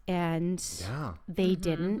kiss and they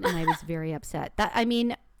didn't, and I was very upset.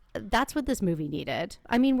 That's what this movie needed.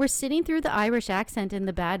 I mean, we're sitting through the Irish accent and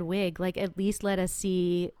the bad wig. Like, at least let us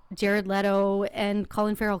see Jared Leto and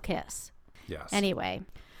Colin Farrell kiss. Yes. Anyway.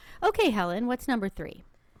 Okay, Helen, what's number 3?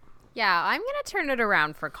 Yeah, I'm going to turn it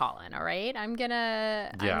around for Colin, all right? I'm going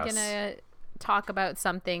to talk about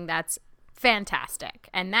something that's fantastic,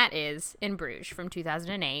 and that is In Bruges from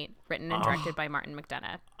 2008, written and directed by Martin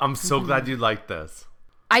McDonagh. I'm so glad you liked this.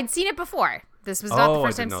 I'd seen it before. This was not Oh, the I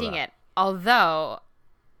first time didn't know seeing that. it. Although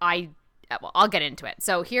I'll get into it.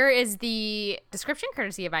 So here is the description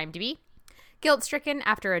courtesy of IMDb. Guilt-stricken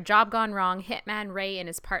after a job gone wrong, hitman Ray and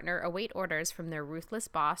his partner await orders from their ruthless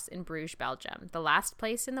boss in Bruges, Belgium, the last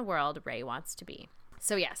place in the world Ray wants to be.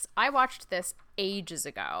 So yes, I watched this ages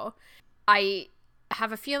ago. I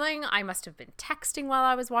have a feeling I must have been texting while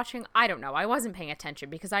I was watching. I don't know. I wasn't paying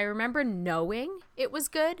attention because I remember knowing it was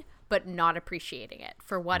good, but not appreciating it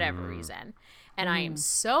for whatever reason. And I am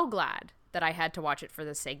so glad that I had to watch it for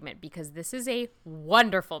this segment because this is a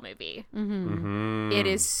wonderful movie. It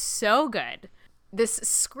is so good. This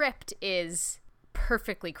script is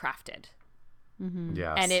perfectly crafted.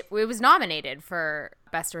 Yes. And it was nominated for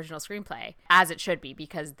Best Original Screenplay, as it should be,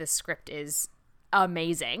 because this script is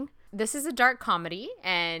amazing. This is a dark comedy,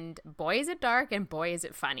 and boy is it dark, and boy is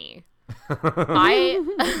it funny.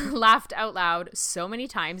 I laughed out loud so many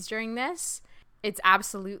times during this. It's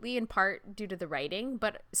absolutely in part due to the writing,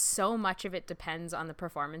 but so much of it depends on the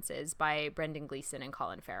performances by Brendan Gleeson and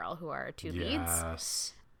Colin Farrell, who are our two leads.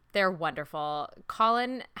 Yes. They're wonderful.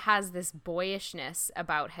 Colin has this boyishness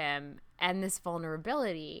about him and this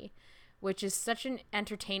vulnerability, which is such an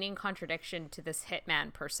entertaining contradiction to this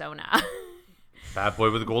hitman persona. Bad boy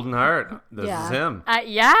with a golden heart. This is him.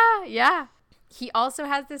 Yeah. He also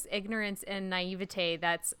has this ignorance and naivete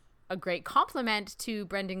that's a great compliment to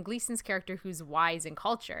Brendan Gleeson's character, who's wise and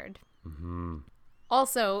cultured.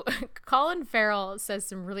 Also, Colin Farrell says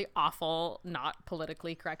some really awful, not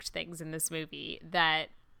politically correct things in this movie that,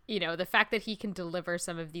 you know, the fact that he can deliver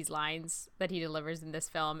some of these lines that he delivers in this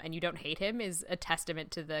film and you don't hate him is a testament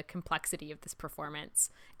to the complexity of this performance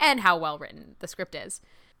and how well written the script is.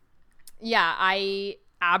 Yeah, I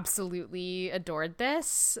absolutely adored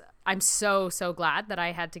this. I'm so glad that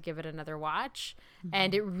I had to give it another watch.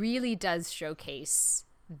 And it really does showcase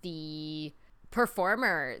the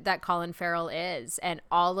performer that Colin Farrell is and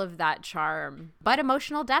all of that charm, but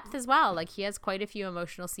emotional depth as well. Like, he has quite a few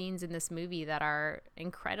emotional scenes in this movie that are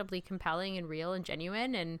incredibly compelling and real and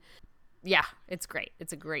genuine. And yeah, it's great.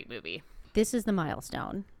 It's a great movie. This is the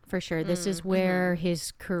milestone for sure. This is where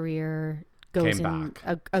his career goes Came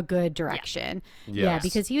in a good direction. Yeah, Yes.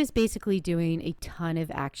 because he was basically doing a ton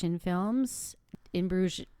of action films. In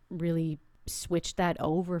Bruges really switched that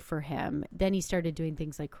over for him. Then he started doing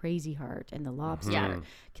things like Crazy Heart and The Lobster,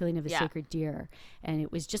 Killing of a Sacred Deer. And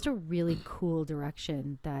it was just a really cool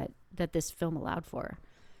direction that this film allowed for.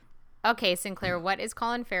 Okay, Sinclair, what is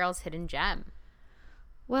Colin Farrell's hidden gem?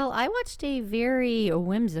 Well, I watched a very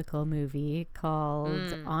whimsical movie called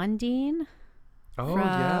Ondine. Oh, From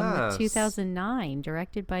yes. 2009,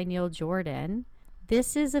 directed by Neil Jordan.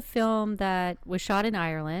 This is a film that was shot in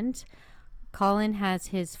Ireland. Colin has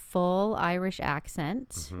his full Irish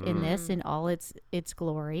accent in this in all its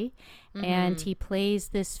glory. And he plays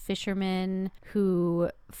this fisherman who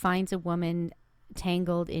finds a woman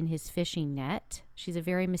tangled in his fishing net. She's a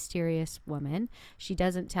very mysterious woman. She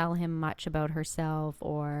doesn't tell him much about herself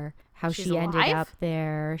or how She's she ended alive? up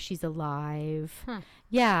there. She's alive.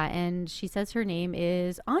 Yeah, and she says her name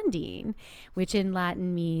is Ondine, which in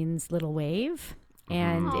Latin means little wave.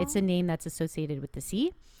 And it's a name that's associated with the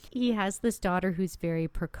sea. He has this daughter who's very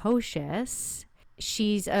precocious.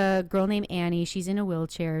 She's a girl named Annie. She's in a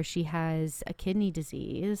wheelchair. She has a kidney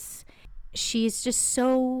disease. She's just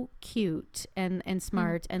so cute and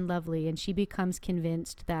smart and lovely. And she becomes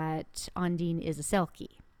convinced that Ondine is a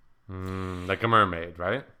Selkie. Like a mermaid,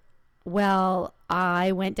 right? Well,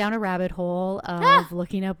 I went down a rabbit hole of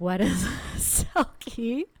looking up what a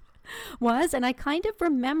Selkie was. And I kind of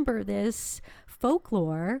remember this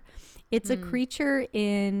folklore. It's a creature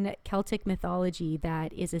in Celtic mythology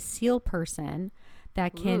that is a seal person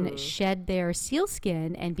that can shed their seal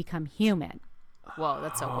skin and become human. Whoa,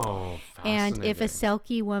 that's so cool. Oh, And if a fascinating.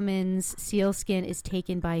 Selkie woman's seal skin is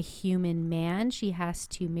taken by a human man, she has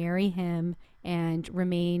to marry him and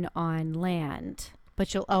remain on land. But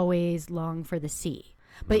she'll always long for the sea.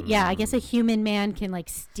 But yeah, I guess a human man can like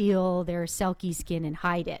steal their Selkie skin and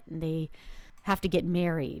hide it. And they have to get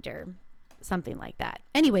married or something like that.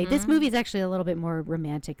 Anyway, this movie is actually a little bit more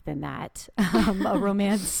romantic than that. A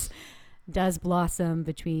romance does blossom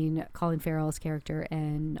between Colin Farrell's character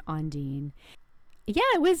and Ondine. Yeah,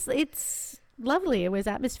 it's lovely. It was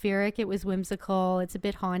atmospheric. It was whimsical. It's a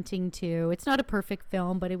bit haunting too. It's not a perfect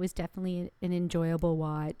film, but it was definitely an enjoyable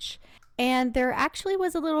watch. And there actually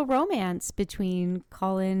was a little romance between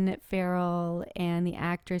Colin Farrell and the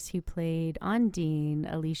actress who played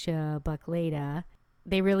Ondine, Alicia Buckleda.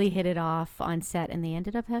 They really hit it off on set, and they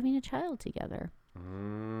ended up having a child together.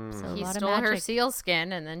 So a He lot of stole her magic. seal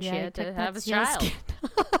skin, and then she Yeah, he had to took have that a seal child. skin.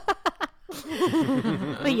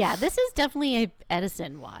 But yeah, this is definitely a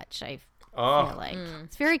Edison watch. I feel Oh, like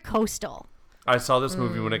it's very coastal. I saw this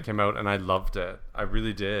movie when it came out and I loved it. I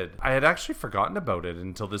really did. I had actually forgotten about it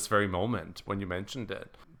until this very moment when you mentioned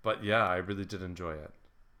it. But yeah, I really did enjoy it.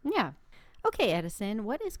 Yeah. Okay, Edison,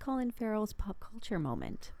 what is Colin Farrell's pop culture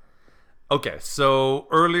moment? Okay, so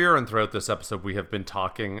earlier and throughout this episode, we have been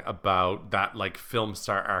talking about that like film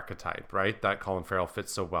star archetype, right? That Colin Farrell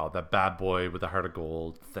fits so well, that bad boy with a heart of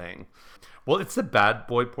gold thing. Well, it's the bad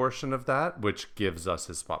boy portion of that which gives us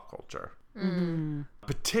his pop culture. Mm-hmm.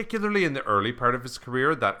 Particularly in the early part of his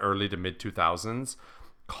career, that early to mid 2000s,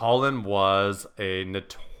 Colin was a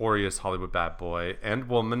notorious Hollywood bad boy and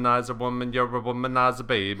womanizer woman. You're a womanizer,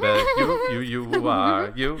 baby. You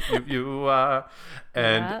are. You are.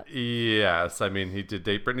 And yes, I mean, he did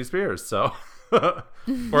date Britney Spears, so.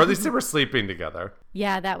 Or at least they were sleeping together.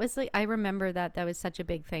 Yeah, that was like, I remember that was such a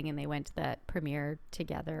big thing, and they went to that premiere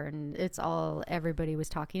together, and it's all everybody was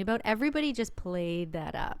talking about. Everybody just played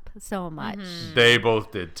that up so much. They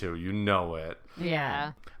both did too. You know it.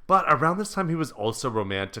 Yeah. But around this time, he was also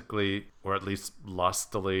romantically, or at least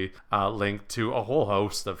lustily, linked to a whole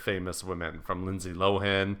host of famous women, from Lindsay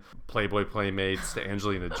Lohan, Playboy Playmates, to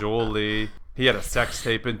Angelina Jolie. He had a sex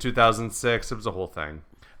tape in 2006. It was a whole thing.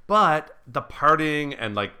 But the partying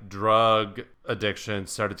and like drug addiction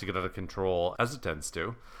started to get out of control, as it tends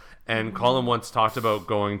to. And Colin once talked about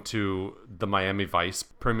going to the Miami Vice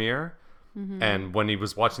premiere. And when he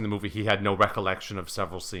was watching the movie, he had no recollection of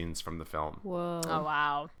several scenes from the film. Whoa. Oh,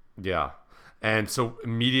 wow. Yeah. And so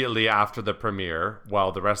immediately after the premiere,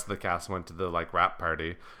 while the rest of the cast went to the like rap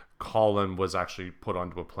party, Colin was actually put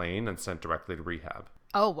onto a plane and sent directly to rehab.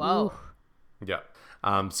 Oh, whoa. Yeah.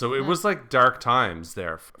 So it was like dark times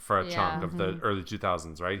there for a chunk Yeah. of the early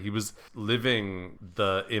 2000s, right? He was living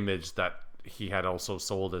the image that he had also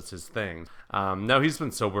sold as his thing. Now he's been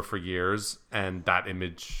sober for years, and that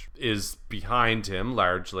image is behind him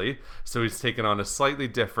largely. So he's taken on a slightly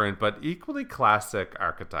different but equally classic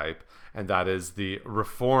archetype, and that is the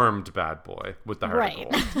reformed bad boy with the heart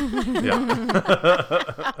of gold.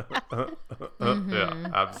 Yeah. Yeah,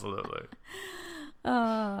 absolutely.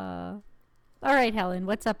 All right, Helen,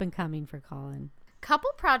 what's up and coming for Colin?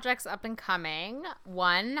 Couple projects up and coming.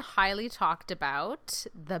 One highly talked about,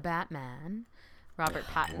 The Batman. Robert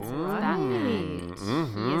Pattinson's Batman.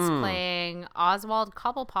 He is playing Oswald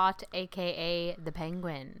Cobblepot, aka the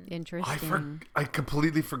Penguin. Interesting. I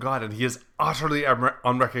completely forgot, and he is utterly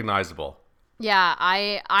unrecognizable. Yeah,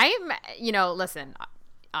 I'm, listen,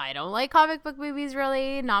 I don't like comic book movies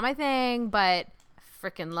really, not my thing, but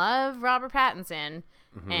freaking love Robert Pattinson.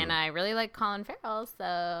 And I really like Colin Farrell, so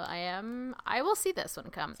I will see this when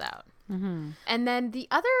it comes out. And then the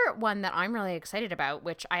other one that I'm really excited about,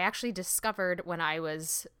 which I actually discovered when I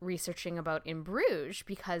was researching about In Bruges,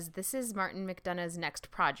 because this is Martin McDonagh's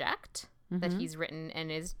next project that he's written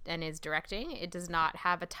and is directing. It does not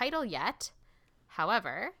have a title yet.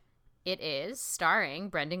 However, it is starring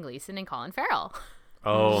Brendan Gleeson and Colin Farrell.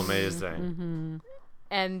 Oh, amazing.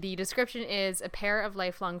 And the description is: a pair of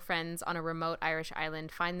lifelong friends on a remote Irish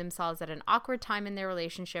island find themselves at an awkward time in their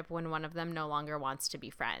relationship when one of them no longer wants to be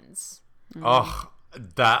friends. Oh,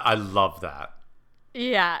 I love that.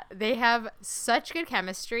 Yeah, they have such good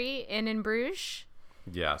chemistry in Bruges.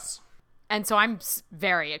 Yes. And so I'm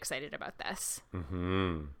very excited about this.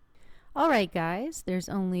 All right, guys, there's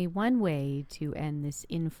only one way to end this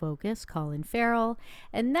In Focus Colin Farrell,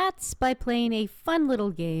 and that's by playing a fun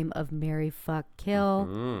little game of Marry, Fuck,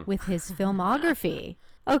 Kill with his filmography.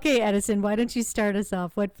 Okay, Edison, why don't you start us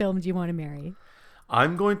off? What film do you want to marry?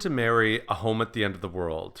 I'm going to marry A Home at the End of the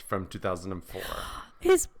World from 2004.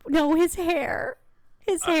 His hair.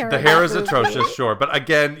 His hair. The hair is atrocious, sure. But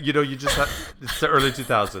again, you just have, it's the early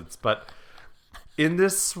 2000s. But in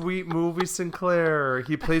this sweet movie, Sinclair,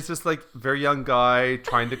 he plays this like very young guy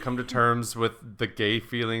trying to come to terms with the gay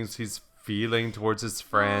feelings he's feeling towards his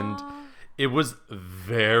friend. It was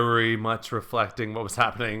very much reflecting what was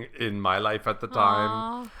happening in my life at the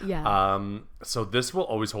time. Yeah. So this will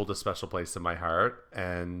always hold a special place in my heart,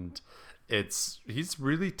 and he's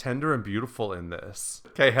really tender and beautiful in this.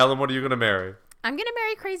 Okay, Helen, what are you gonna marry? I'm going to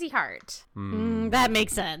marry Crazy Heart. That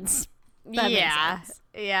makes sense. That makes sense.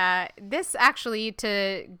 Yeah. This actually,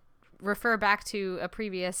 to refer back to a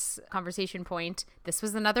previous conversation point, this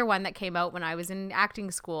was another one that came out when I was in acting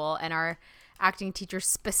school, and our acting teacher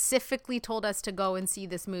specifically told us to go and see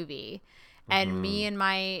this movie. And me and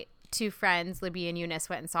my two friends, Libby and Eunice,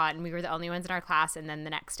 went and saw it, and we were the only ones in our class. And then the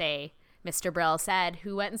next day, Mr. Brill said,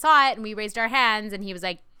 "Who went and saw it?" And we raised our hands, and he was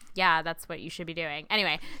like, "Yeah, that's what you should be doing."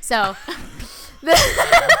 Anyway, so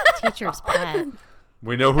Teacher's pet.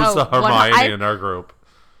 We know who's the Hermione in our group.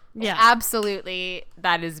 Yeah. Absolutely,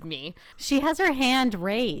 that is me. She has her hand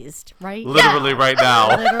raised, right? Literally right now.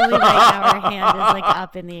 Literally right now her hand is like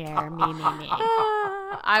up in the air. Me.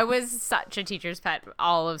 I was such a teacher's pet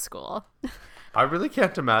all of school. I really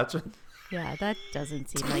can't imagine. Yeah, that doesn't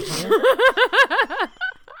seem like you.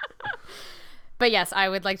 But yes, I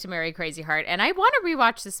would like to marry Crazy Heart, and I want to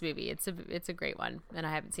rewatch this movie. It's a great one, and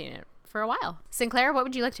I haven't seen it for a while. Sinclair, what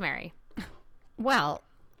would you like to marry? Well,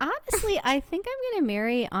 honestly, I think I'm going to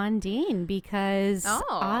marry Ondine because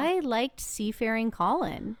I liked Seafaring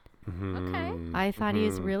Colin. Okay. I thought he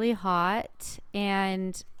was really hot,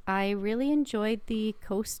 and I really enjoyed the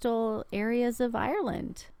coastal areas of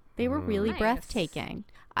Ireland. They were really Nice. breathtaking.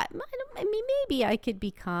 I mean, maybe I could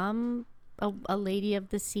become a lady of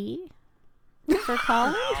the sea for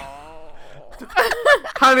Colin.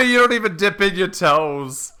 Honey, you don't even dip in your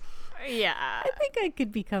toes. Yeah. I think I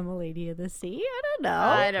could become a lady of the sea. I don't know.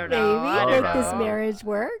 I don't know. Maybe I with don't this know. marriage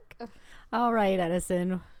work. All right,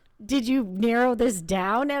 Edison. Did you narrow this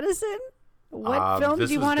down, Edison? What film this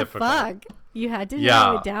do you was want to difficult. fuck? You had to Yeah.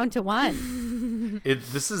 narrow it down to one.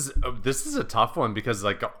 This is a tough one because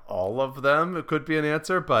like all of them could be an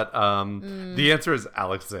answer, but the answer is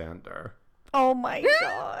Alexander. Oh my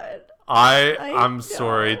god. I'm know.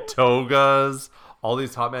 sorry, togas, all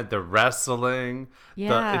these hot men, the wrestling.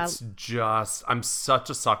 Yeah. It's just I'm such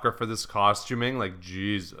a sucker for this costuming. Like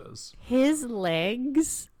Jesus. His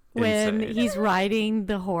legs when Insane. he's riding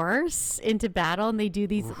the horse into battle and they do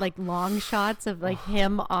these like long shots of like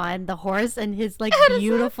him on the horse and his like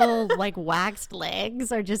beautiful like waxed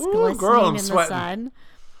legs are just Ooh, glistening girl, I'm in the sweating. sun.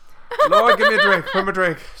 Lord, give me a drink. Give me a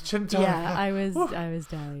drink. Chin tone. Yeah, I was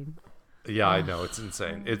dying. Yeah, I know. It's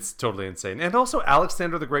insane. It's totally insane. And also,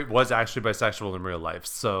 Alexander the Great was actually bisexual in real life.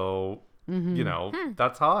 So, you know,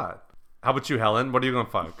 that's hot. How about you, Helen? What are you going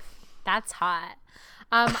to fuck? That's hot.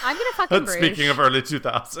 I'm gonna fucking Bruges. Speaking of early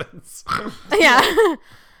 2000s. Yeah.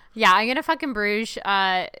 Yeah, I'm gonna fucking Bruges.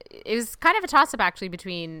 It was kind of a toss up actually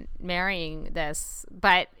between marrying this,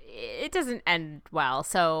 but it doesn't end well.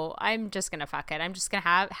 So I'm just gonna fuck it. I'm just gonna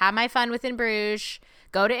have my fun within Bruges.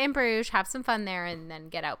 Go to In Bruges, have some fun there, and then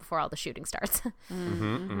get out before all the shooting starts.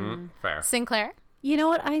 Fair. Sinclair. You know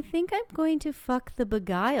what? I think I'm going to fuck The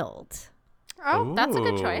Beguiled. Oh, that's a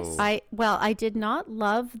good Ooh. choice. I did not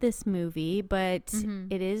love this movie, but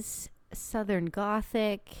it is Southern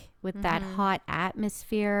Gothic with that hot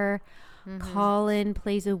atmosphere. Colin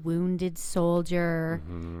plays a wounded soldier.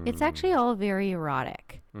 It's actually all very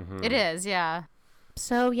erotic. It is, yeah.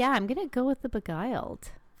 So yeah, I'm gonna go with The Beguiled.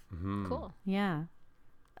 Cool. Yeah.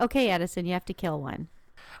 Okay, Edison, you have to kill one.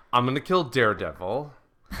 I'm going to kill Daredevil.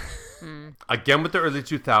 Again with the early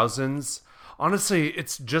 2000s. Honestly,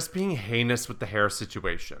 it's just being heinous with the hair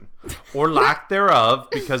situation. Or lack thereof,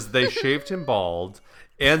 because they shaved him bald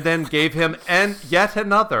and then gave him yet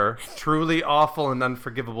another truly awful and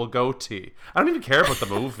unforgivable goatee. I don't even care about the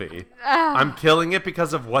movie. I'm killing it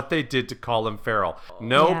because of what they did to Colin Farrell.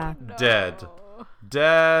 Nope, Yeah. dead.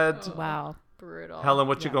 Dead. Wow. Brutal. Helen,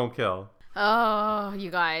 what you gonna kill? Oh, you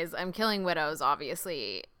guys, I'm killing widows,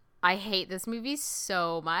 obviously. I hate this movie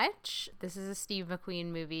so much. This is a Steve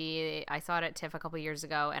McQueen movie. I saw it at TIFF a couple years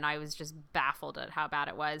ago, and I was just baffled at how bad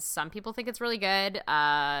it was. Some people think it's really good.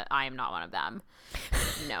 I am not one of them.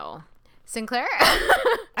 No. Sinclair?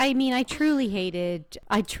 I mean, I truly hated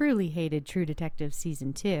True Detective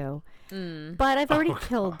season 2. But I've already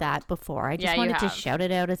killed that before. I just Yeah, you wanted to have. shout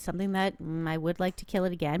it out as something that I would like to kill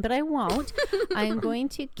it again, but I won't. I'm going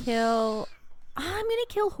to kill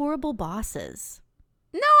Horrible Bosses.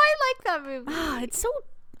 No, I like that movie. It's so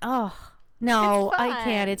no, It's I fun.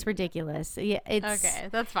 can't. It's ridiculous. Yeah, it's Okay,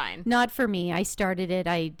 that's fine. not for me. I started it.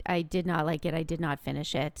 I did not like it. I did not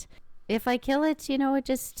finish it. If I kill it, it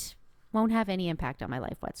just won't have any impact on my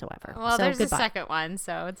life whatsoever. Well, so there's goodbye. a second one,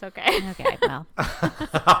 so it's okay. Okay, well.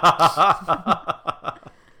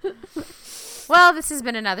 Well, this has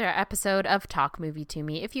been another episode of Talk Movie to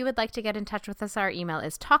Me. If you would like to get in touch with us, our email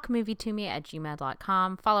is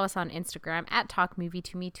talkmovietome@gmail.com. Follow us on Instagram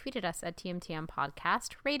 @talkmovietome. Tweet at us @TMTM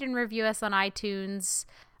Podcast. Rate and review us on iTunes.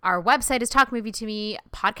 Our website is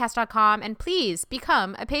talkmovietomepodcast.com. And please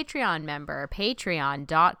become a Patreon member.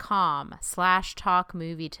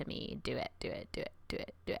 Patreon.com/talkmovietome. Do it, do it, do it, do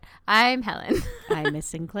it, do it. I'm Helen. I'm Miss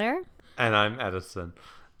Sinclair. And I'm Edison.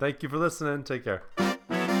 Thank you for listening. Take care.